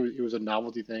why. I think it was a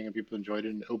novelty thing and people enjoyed it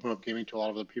and opened up gaming to a lot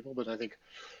of other people. But I think,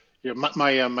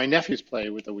 my nephews play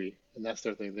with the Wii and that's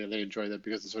their thing. They enjoy that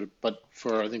because it's sort of, but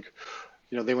for, I think,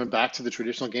 they went back to the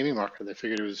traditional gaming market. They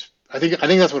figured it was. I think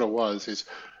that's what it was. Is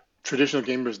traditional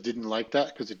gamers didn't like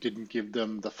that because it didn't give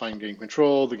them the fine grained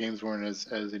control. The games weren't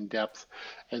as in depth,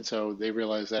 and so they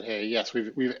realized that, hey, yes,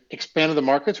 we've expanded the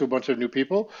market to a bunch of new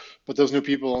people, but those new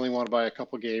people only want to buy a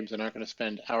couple games and aren't going to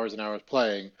spend hours and hours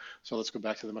playing. So let's go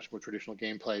back to the much more traditional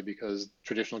gameplay because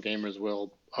traditional gamers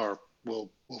will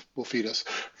feed us.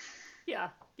 Yeah,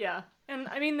 yeah. And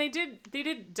I mean, they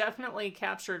did definitely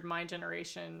captured my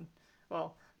generation.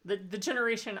 Well, the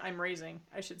generation I'm raising,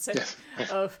 I should say, Yes.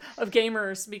 of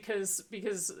gamers, because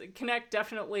Kinect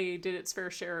definitely did its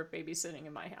fair share of babysitting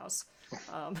in my house,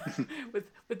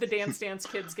 with the Dance Dance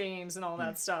Kids games and all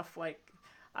that stuff. Like,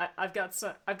 I've got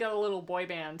a little boy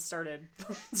band started.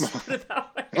 Let's put it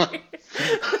that way.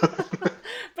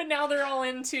 But now they're all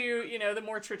into the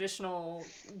more traditional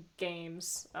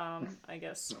games, I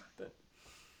guess. But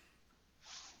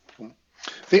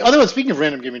The other one, speaking of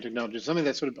random gaming technology, is something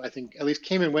that sort of I think at least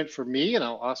came and went for me, and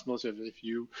I'll ask most of if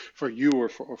you for you or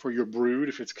for your brood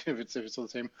if it's all the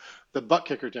same, the butt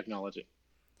kicker technology.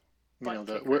 butt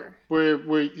The kicker.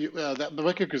 where you the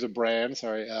butt kicker is a brand,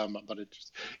 sorry, but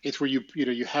it's where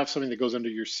you have something that goes under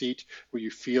your seat where you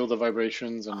feel the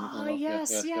vibrations Oh, and all. Yeah,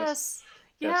 yes, yes, yes, yes.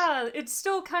 yes. Yeah, it's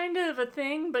still kind of a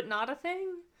thing, but not a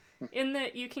thing. In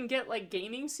that you can get like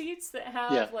gaming seats that Yeah,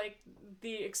 have like the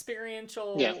yeah.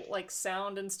 experiential like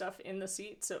sound and stuff in the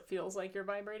seat, so it feels like you're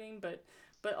vibrating. But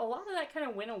a lot of that kind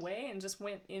of went away and just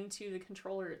went into the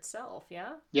controller itself.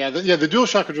 Yeah. The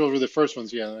DualShock controllers were the first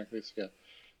ones. Yeah, at least, yeah.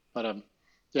 But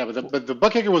yeah, but the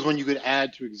butt kicker was when you could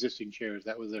add to existing chairs.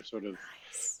 That was their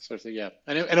Nice. sort of thing. Yeah,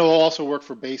 and it will also work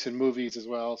for bass in movies as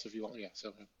well. So if you want, yeah.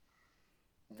 So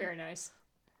Very nice.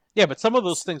 Yeah, but some of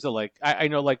those things are like I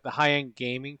know like the high end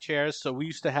gaming chairs. So we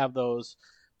used to have those.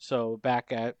 So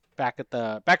back at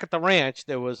the ranch,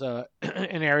 there was a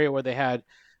an area where they had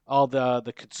all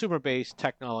the consumer based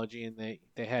technology, and they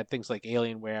had things like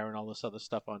Alienware and all this other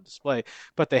stuff on display.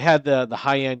 But they had the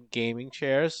high end gaming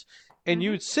chairs, and you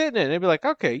Mm-hmm. would sit in it and it'd be like,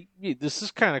 okay, this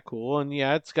is kind of cool, and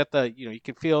yeah, it's got the you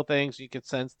can feel things, you can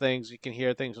sense things, you can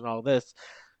hear things, and all this.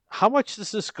 How much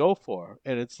does this go for?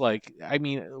 And it's like, I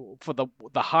mean, for the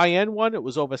high end one, it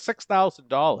was over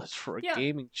 $6,000 for a Yeah.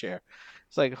 gaming chair.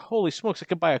 It's like, holy smokes, I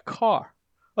could buy a car,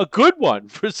 a good one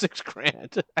for 6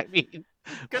 grand. I mean,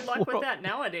 Good luck with that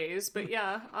nowadays. But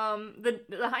yeah,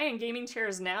 the high end gaming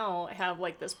chairs now have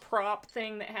like this prop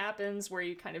thing that happens where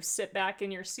you kind of sit back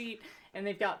in your seat, and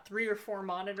they've got 3 or 4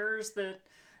 monitors that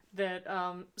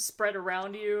spread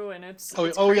around you, and it's oh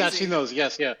yeah, I've seen crazy. those.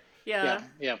 Yes, yeah, yeah, Yeah.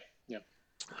 yeah, yeah.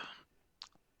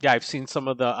 yeah, I've seen some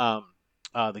of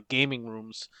the gaming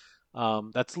rooms.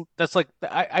 That's like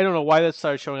I don't know why that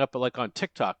started showing up, but like on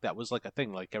TikTok, that was like a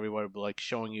thing. Like everyone would be like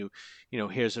showing you,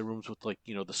 here's the rooms with like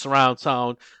the surround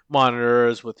sound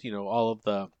monitors with all of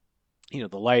the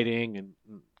lighting and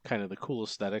kind of the cool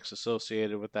aesthetics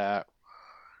associated with that.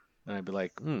 And I'd be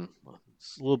like, well,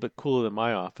 it's a little bit cooler than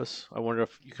my office. I wonder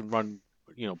if you can run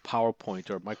PowerPoint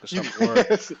or Microsoft Word.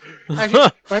 Yes.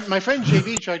 Actually, my friend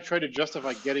JB tried to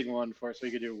justify getting one for it so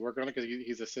he could do work on it because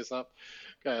he's a sysop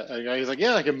guy. He's like,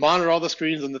 yeah, I can monitor all the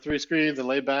screens and the 3 screens and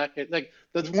lay back. Like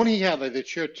the one he had, like the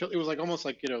chair, it was like almost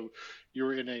like you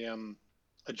were in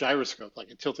a gyroscope,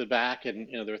 like it tilted back and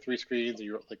there were 3 screens and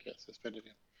you were like suspended.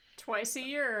 Yeah. Twice a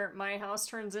year, my house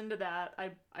turns into that.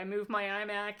 I move my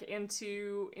iMac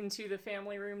into the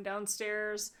family room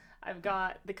downstairs. I've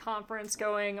got the conference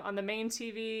going on the main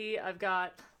TV. I've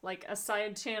got like a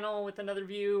side channel with another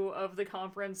view of the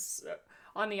conference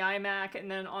on the iMac, and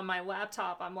then on my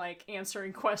laptop, I'm like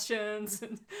answering questions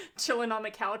and chilling on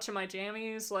the couch in my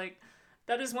jammies. Like,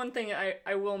 that is one thing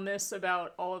I will miss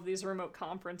about all of these remote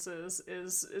conferences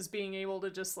is being able to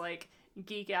just like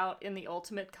geek out in the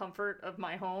ultimate comfort of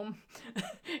my home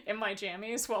in my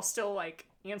jammies while still like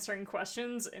answering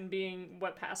questions and being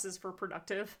what passes for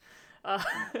productive uh,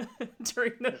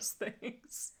 during those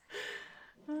things.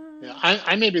 Yeah,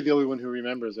 I may be the only one who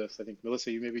remembers this. I think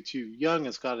Melissa, you may be too young,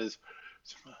 and Scott is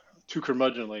too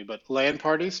curmudgeonly. But LAN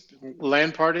parties.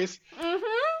 Mm-hmm.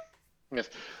 Yes,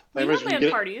 We LAN had parties. When you land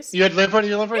get parties. you had LAN parties.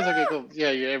 Your LAN parties. Okay, Yeah. cool. Yeah,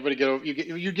 everybody get over.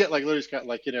 You get like literally Scott,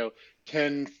 like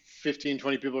 10, 15,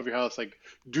 20 people over your house. Like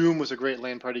Doom was a great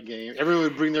LAN party game. Everyone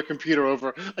would bring their computer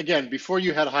over. Again, before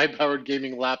you had high-powered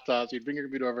gaming laptops, you'd bring your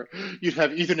computer over. You'd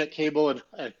have Ethernet cable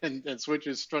and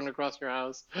switches strung across your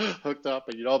house, hooked up,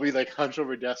 and you'd all be like hunched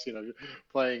over desks,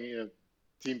 playing,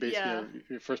 team-based, Yeah.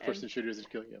 first-person And shooters and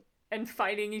killing. and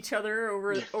fighting each other Yeah.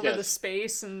 over the Yes.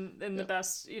 space and the Yeah.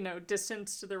 best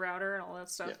distance to the router and all that Yeah.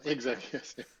 stuff. Exactly.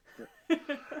 Yes. Yeah.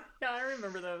 Yeah, I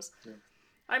remember those. Yeah.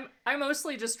 I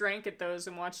mostly just drank at those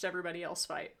and watched everybody else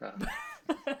fight. Yeah.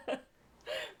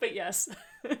 But yes.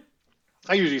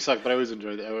 I usually suck, but I always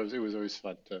enjoyed it. It was always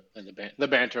fun to and the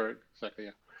banter. Exactly.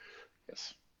 Yeah.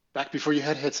 Yes. Back before you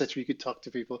had headsets where you could talk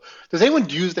to people. Does anyone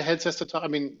use the headsets to talk? I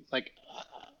mean, like,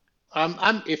 I'm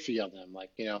iffy on them.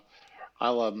 Like,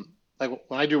 I'll like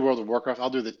when I do World of Warcraft, I'll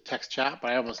do the text chat,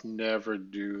 but I almost never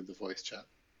do the voice chat.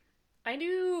 I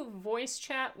do voice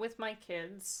chat with my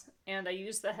kids, and I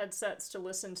use the headsets to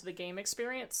listen to the game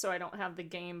experience so I don't have the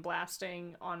game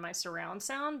blasting on my surround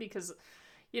sound because,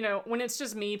 when it's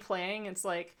just me playing, it's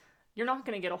like you're not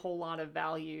going to get a whole lot of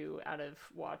value out of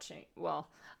watching. Well,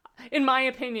 in my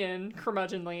opinion,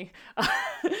 curmudgeonly,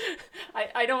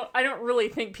 I don't really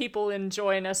think people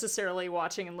enjoy necessarily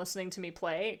watching and listening to me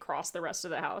play across the rest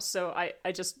of the house. So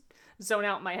I just zone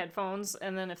out my headphones,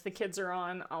 and then if the kids are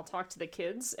on, I'll talk to the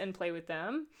kids and play with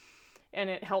them. And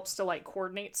it helps to like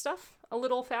coordinate stuff a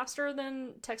little faster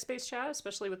than text-based chat,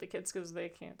 especially with the kids because they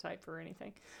can't type or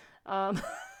anything. Um,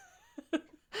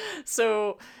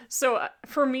 so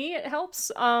for me it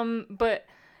helps. But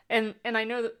and I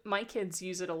know that my kids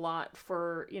use it a lot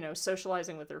for,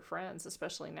 socializing with their friends,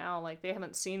 especially now. Like they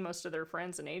haven't seen most of their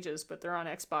friends in ages, but they're on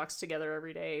Xbox together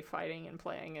every day, fighting and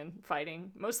playing and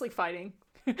fighting, mostly fighting.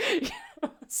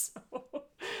 So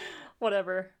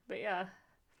whatever. But yeah.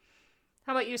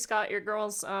 How about you, Scott? Your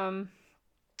girls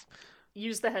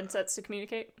use the headsets to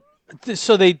communicate?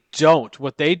 So they don't.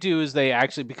 What they do is they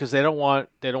actually, because they don't want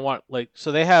like,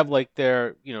 so they have like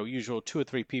their usual two or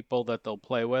three people that they'll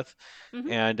play with,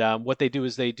 Mm-hmm. and what they do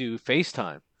is they do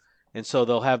FaceTime, and so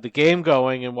they'll have the game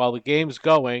going, and while the game's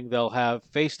going, they'll have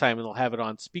FaceTime and they'll have it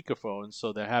on speakerphone,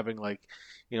 so they're having like,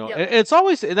 Yep. it's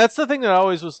always, and that's the thing that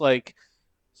always was like.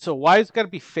 So why is it got to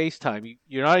be FaceTime?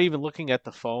 You're not even looking at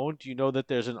the phone. Do you know that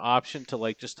there's an option to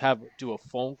like just do a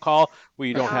phone call where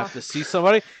you don't Uh, have to see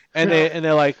somebody? And no.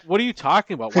 they're like, "What are you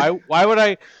talking about? Why would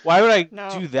I No.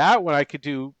 do that when I could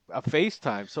do a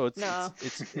FaceTime?" So it's No.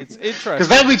 it's it's it's Because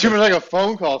that'd interesting be too because much like a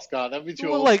phone call, Scott. That'd be too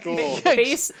well, old like school.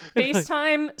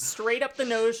 FaceTime straight up the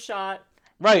nose shot,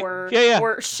 right, or yeah,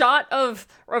 shot of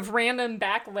random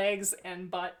back legs and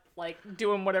butt, like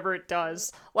doing whatever it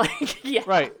does. Like yeah,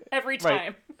 right, every right.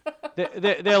 time.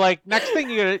 They're like, next thing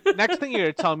you're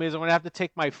gonna tell me is I'm gonna have to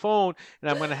take my phone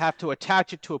and I'm gonna have to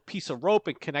attach it to a piece of rope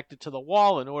and connect it to the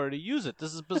wall in order to use it.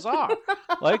 This is bizarre.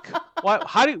 Like,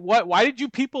 why did you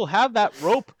people have that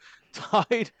rope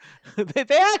tied?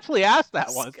 They actually asked that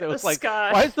once. It was like,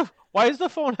 Scott, why does the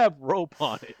phone have rope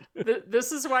on it?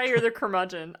 this is why you're the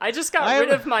curmudgeon. I just got rid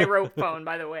I'm of my rope phone,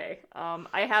 by the way.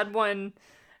 I had one.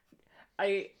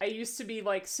 I used to be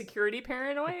like security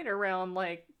paranoid around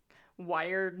like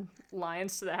wired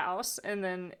lines to the house, and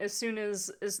then as soon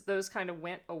as those kind of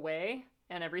went away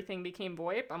and everything became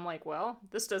VoIP, I'm like, well,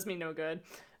 this does me no good.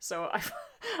 So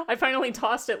I finally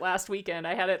tossed it last weekend.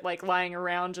 I had it like lying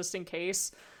around just in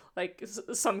case, like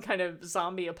some kind of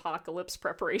zombie apocalypse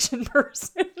preparation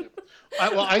person.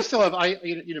 I still have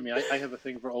you know me. I have a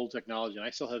thing for old technology, and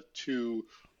I still have two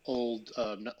old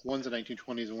one's a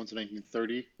 1920s and one's a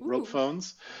 1930 rope Ooh,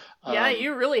 phones. yeah, Um,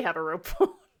 you really have a rope phone.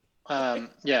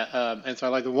 yeah, and so I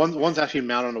like one's actually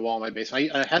mounted on the wall in my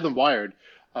basement. I had them wired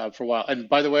for a while. And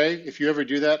by the way, if you ever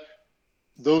do that,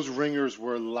 those ringers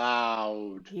were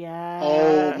loud.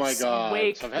 Oh my Yes, God! So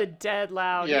wake the dead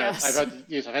loud. Yes.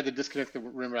 I've had to disconnect the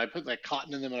rimmer. I put like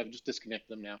cotton in them, and I've just disconnected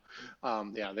them now.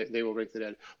 Yeah, they will break the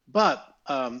dead. But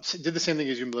did the same thing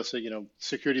as you, Melissa.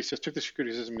 Security system took the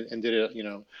security system and did it.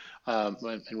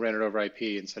 And ran it over IP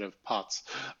instead of POTS.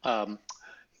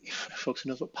 Folks who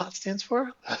knows what POTS stands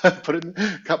for, put in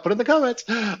the comments.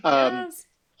 Um, Yes.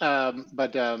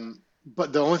 but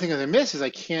the only thing that I miss is I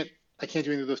can't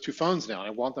do any of those two phones now. I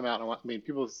want them out. I mean,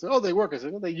 people say, "Oh, they work." I said,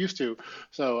 "Well, they used to."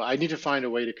 So I need to find a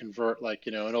way to convert, like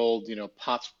an old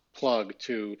POTS plug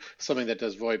to something that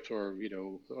does VoIP or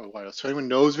wireless. So anyone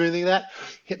knows of anything like that,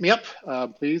 hit me up,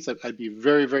 please. I'd be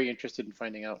very very interested in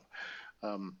finding out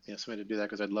something to do that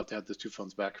because I'd love to have those two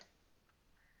phones back.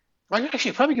 I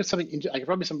actually probably get something. I could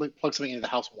probably plug something into the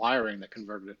house wiring that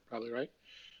converted it. Probably right.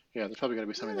 Yeah, there's probably got to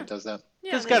be something Yeah. that does that.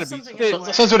 Yeah, There's got to there's be. something So,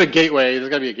 everywhere. some sort of gateway. There's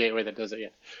got to be a gateway that does it. Yeah,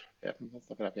 yeah. Let's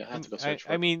look it up. Yeah, I have to go I, search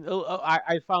for I it. mean,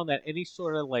 I found that any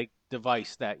sort of like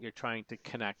device that you're trying to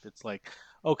connect, it's like,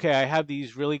 okay, I have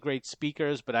these really great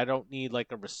speakers, but I don't need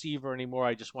like a receiver anymore.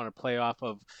 I just want to play off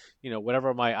of,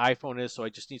 whatever my iPhone is. So I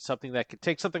just need something that can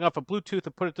take something off of Bluetooth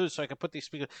and put it through so I can put these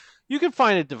speakers. You can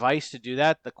find a device to do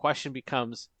that. The question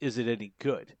becomes, is it any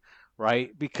good?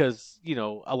 Right? Because,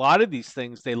 a lot of these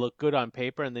things, they look good on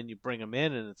paper and then you bring them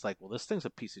in and it's like, well, this thing's a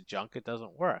piece of junk. It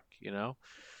doesn't work.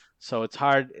 So it's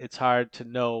hard to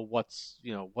know what's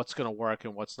going to work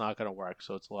and what's not going to work.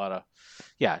 So it's a lot of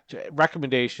yeah,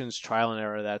 recommendations, trial and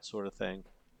error, that sort of thing.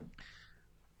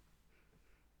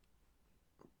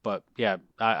 But yeah,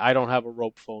 I don't have a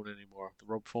rope phone anymore. The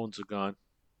rope phones are gone.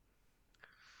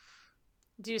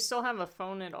 Do you still have a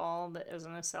phone at all that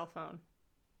isn't a cell phone?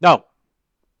 No,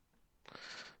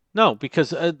 no,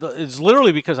 because it's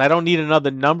literally because I don't need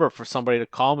another number for somebody to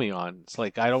call me on. It's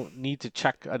like I don't need to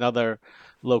check another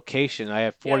location. I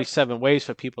have Yep. 47 ways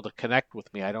for people to connect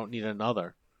with me. I don't need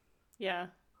another. Yeah.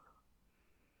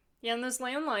 Yeah, and those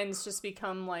landlines just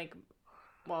become like,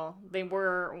 well, they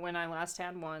were when I last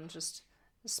had one, just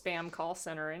a spam call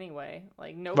center anyway.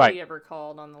 Like Right. nobody ever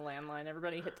called on the landline.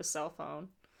 Everybody hit the cell phone.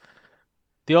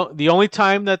 The only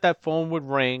time that phone would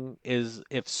ring is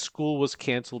if school was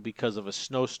canceled because of a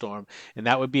snowstorm, and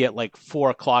that would be at like 4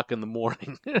 o'clock in the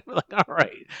morning. Like, all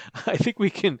right, I think we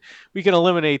can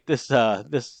eliminate this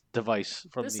device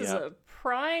from This the is app. a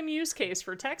prime use case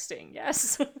for texting.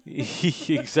 Yes.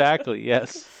 Exactly.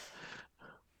 Yes.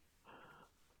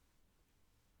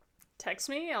 Text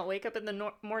me. I'll wake up in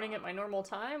the morning at my normal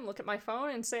time, look at my phone,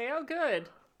 and say, "Oh, good.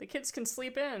 The kids can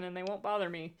sleep in and they won't bother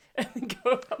me," and then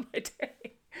go about my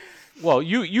day. Well,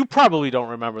 you probably don't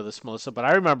remember this, Melissa, but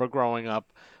I remember growing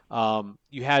up.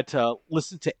 You had to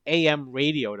listen to AM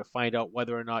radio to find out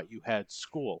whether or not you had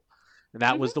school. And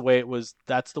that was Mm-hmm. the way it was.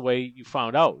 That's the way you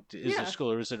found out, is there Yeah.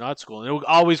 school or is there not school? And it would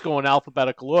always go in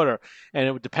alphabetical order. And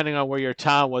it would, depending on where your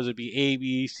town was, it'd be A,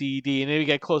 B, C, D. And then you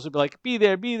get closer, it'd be like, be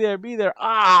there, be there, be there.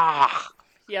 Ah,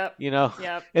 Yep. you know.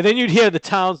 Yep. And then you'd hear the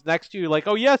towns next to you, like,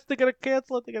 oh yes, they're gonna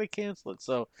cancel it, they're gonna cancel it.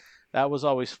 So that was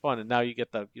always fun. And now you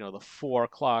get the 4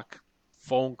 o'clock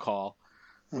phone call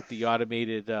with the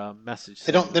automated message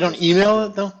They saying don't. They don't here's what's email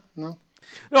going it though. No.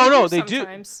 No, They no, do they do.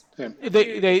 sometimes. Yeah. If They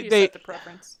you they if you they set the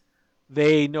preference.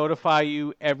 they notify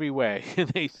you every way.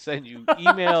 They send you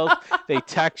emails, they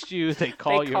text you, they They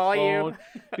call your call phone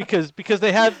you. because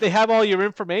they have all your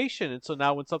information, and so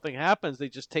now when something happens, they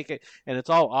just take it and it's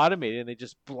all automated, and they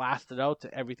just blast it out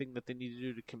to everything that they need to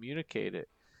do to communicate it.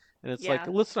 And it's like,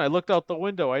 Yeah. listen, I looked out the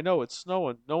window. I know it's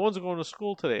snowing. No one's going to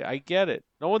school today. I get it.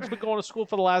 No one's been going to school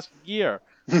for the last year.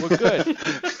 We're good.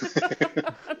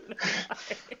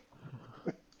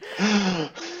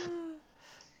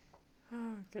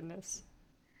 Oh, goodness.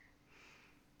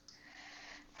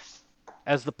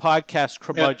 As the podcast Yeah.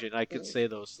 curmudgeon, I could say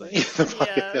those things.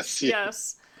 Yes,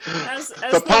 yes. As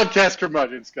The podcast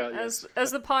curmudgeon, Scott. Yes.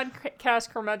 as the podcast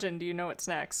curmudgeon, do you know what's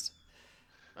next?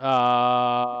 It's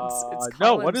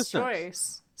No, what Colin's is next?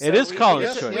 choice. It is Colin's we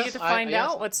get to, choice. We get to find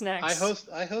out what's next.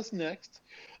 I host next.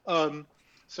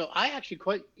 So I actually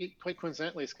quite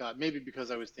coincidentally, Scott, maybe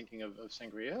because I was thinking of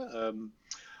sangria,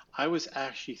 I was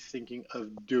actually thinking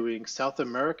of doing South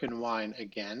American wine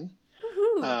again.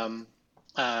 Woohoo.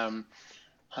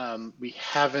 We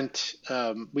haven't.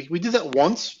 We did that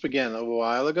once again a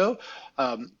while ago.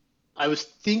 I was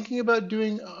thinking about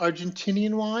doing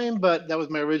Argentinian wine, but that was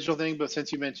my original thing. But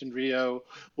since you mentioned Rio,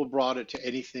 we'll broaden it to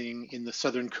anything in the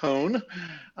Southern Cone.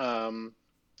 And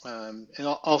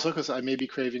also because I may be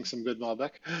craving some good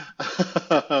Malbec.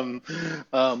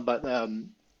 But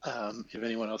if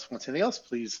anyone else wants anything else,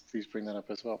 please bring that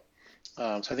up as well. So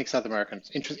I think South American,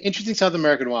 interesting South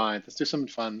American wine. Let's do something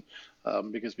fun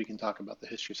because we can talk about the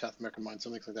history of South American wine,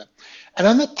 something like that. And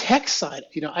on the tech side,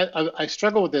 I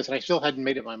struggle with this, and I still hadn't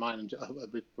made up my mind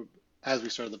as we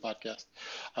started the podcast.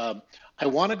 I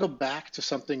want to go back to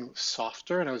something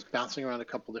softer, and I was bouncing around a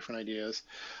couple different ideas.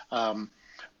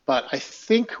 But I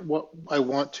think what I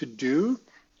want to do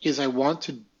is I want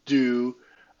to do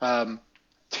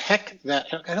tech that,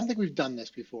 I don't think we've done this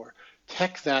before,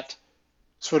 tech that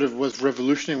sort of was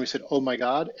revolutionary. We said, oh my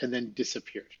God, and then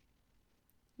disappeared.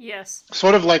 Yes.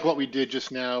 Sort of like what we did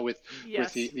just now with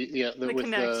Yes. the with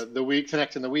Connect. the Wii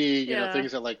Connect and the Wii, Yeah.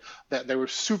 things that that they were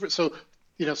super, so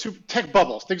super tech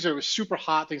bubbles, things that were super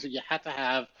hot, things that you had to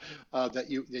have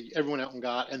that everyone out and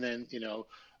got, and then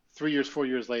 3 years, 4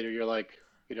 years later, you're like,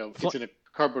 it's in a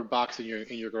cardboard box in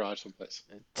your garage someplace.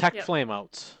 Tech Yep.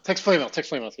 flameouts. Text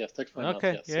flameouts, yes, text flameouts,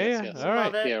 Okay. yes, Yeah. yes, Yeah. yes. All right.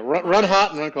 Love it. Yeah, Love run it.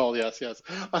 hot and run cold. Yes, yes.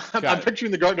 I'm Got it.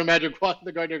 picturing the Gartner Magic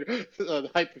the Gartner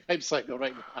hype cycle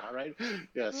right now, right?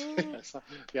 Yes, yes.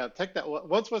 Yeah, tech that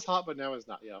once was hot, but now is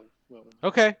not. Yeah. Well,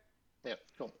 Okay. yeah.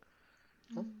 Cool.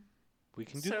 We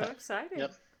can do So that. excited.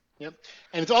 Yep. Yep.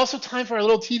 And it's also time for our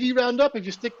little TV roundup. If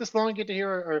you stick this long, you get to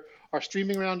hear our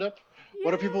streaming roundup.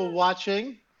 What are people Yeah.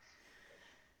 watching?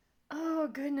 Oh,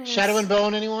 goodness. Shadow and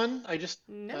Bone, anyone?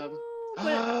 No, but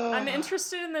I'm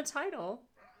interested in the title.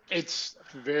 It's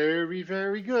very,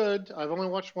 very good. I've only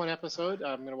watched one episode.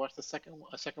 I'm going to watch a second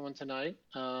one tonight.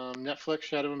 Netflix,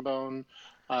 Shadow and Bone,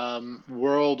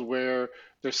 world where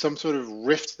there's some sort of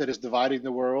rift that is dividing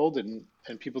the world, and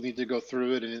people need to go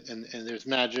through it, and there's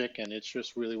magic, and it's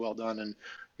just really well done. And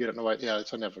you don't know why. Yeah,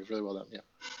 it's on Netflix. Really well done. Yeah,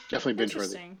 definitely binge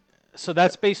worthy. Interesting. So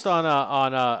that's based on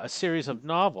a series of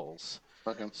novels.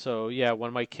 Okay. So yeah, one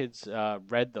of my kids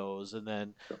read those and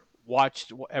then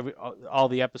watched all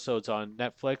the episodes on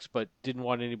Netflix, but didn't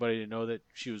want anybody to know that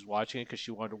she was watching it because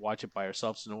she wanted to watch it by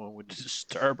herself, so no one would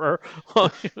disturb her while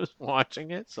she was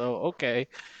watching it. So okay,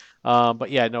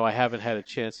 but yeah, no, I haven't had a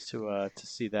chance to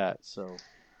see that. So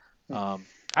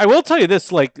I will tell you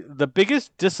this: like the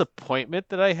biggest disappointment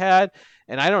that I had,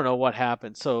 and I don't know what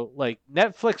happened. So like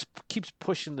Netflix keeps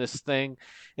pushing this thing.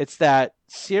 It's that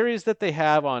series that they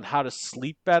have on how to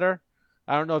sleep better.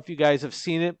 I don't know if you guys have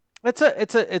seen it. It's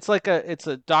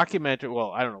a documentary.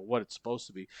 Well, I don't know what it's supposed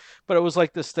to be, but it was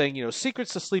like this thing,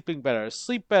 secrets to sleeping better,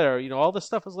 sleep better. All this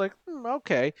stuff is like,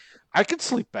 okay, I could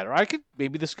sleep better.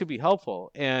 Maybe this could be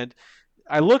helpful. And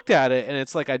I looked at it, and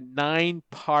it's like a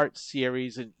 9-part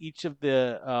series, and each of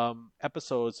the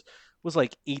episodes was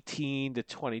like 18 to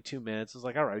 22 minutes. I was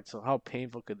like, all right, so how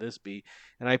painful could this be?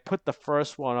 And I put the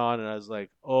first one on, and I was like,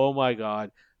 oh my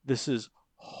God, this is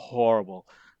horrible.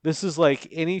 This is like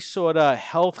any sort of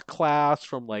health class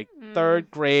from like Mm. third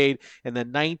grade in the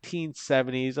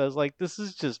 1970s. I was like, this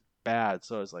is just bad.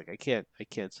 So I was like, I can't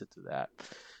sit through that.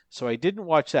 So I didn't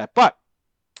watch that, but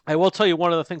I will tell you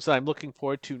one of the things that I'm looking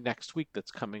forward to next week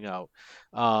that's coming out.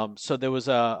 So there was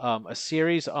a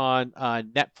series on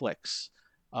Netflix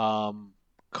um,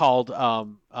 called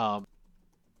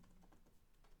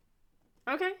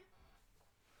Okay.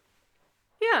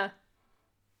 Yeah.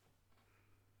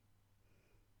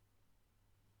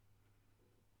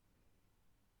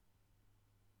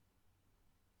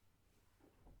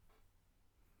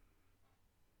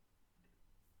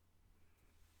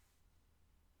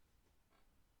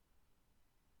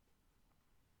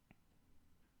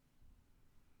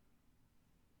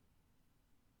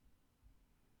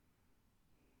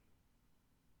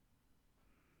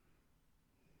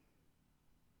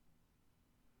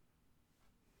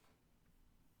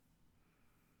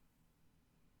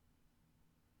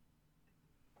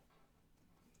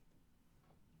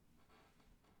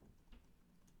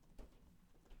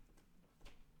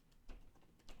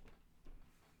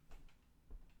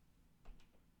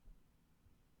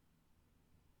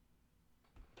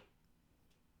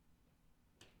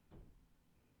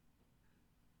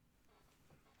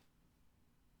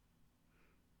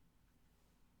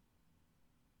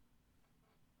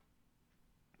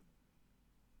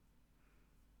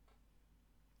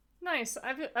 Nice.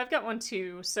 I've got one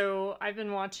too. So I've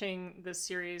been watching this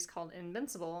series called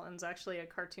Invincible, and it's actually a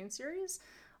cartoon series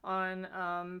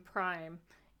on Prime,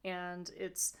 and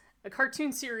it's a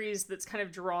cartoon series that's kind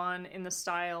of drawn in the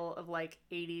style of like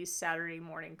 80s Saturday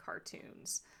morning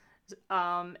cartoons.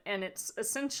 And it's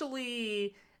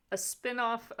essentially a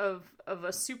spin-off of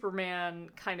a Superman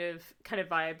kind of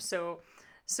vibe. So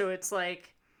it's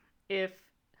like if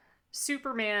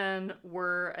Superman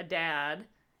were a dad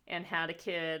and had a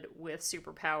kid with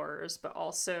superpowers, but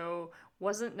also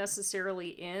wasn't necessarily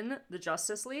in the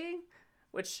Justice League,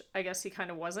 which I guess he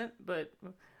kind of wasn't, but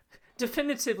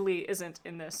definitively isn't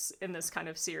in this kind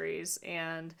of series,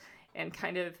 and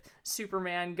kind of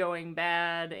Superman going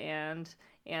bad, and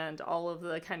all of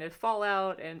the kind of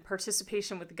fallout and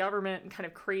participation with the government and kind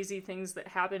of crazy things that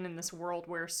happen in this world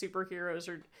where superheroes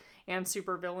are and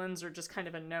supervillains are just kind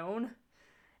of a known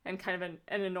and kind of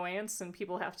an annoyance, and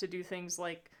people have to do things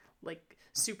like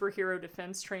superhero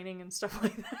defense training and stuff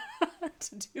like that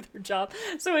to do their job.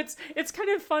 So it's kind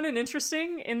of fun and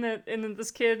interesting in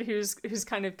this kid who's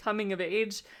kind of coming of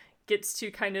age gets to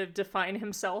kind of define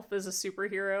himself as a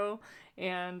superhero,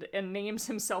 and names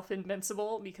himself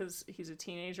Invincible because he's a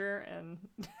teenager, and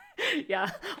yeah,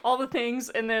 all the things.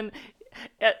 And then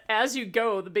as you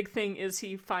go, the big thing is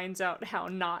he finds out how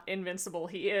not invincible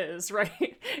he is,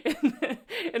 right?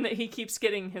 And that he keeps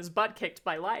getting his butt kicked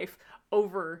by life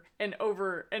over and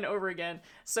over and over again.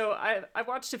 So I've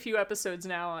watched a few episodes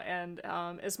now, and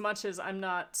as much as I'm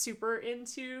not super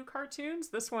into cartoons,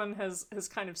 this one has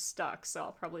kind of stuck, so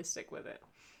I'll probably stick with it.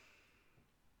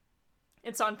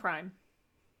 It's on Prime.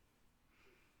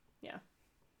 Yeah.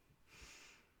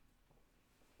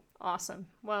 Awesome.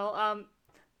 Well,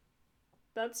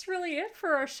 that's really it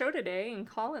for our show today, and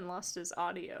Colin lost his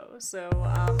audio. So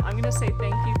I'm going to say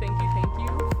thank you, thank you, thank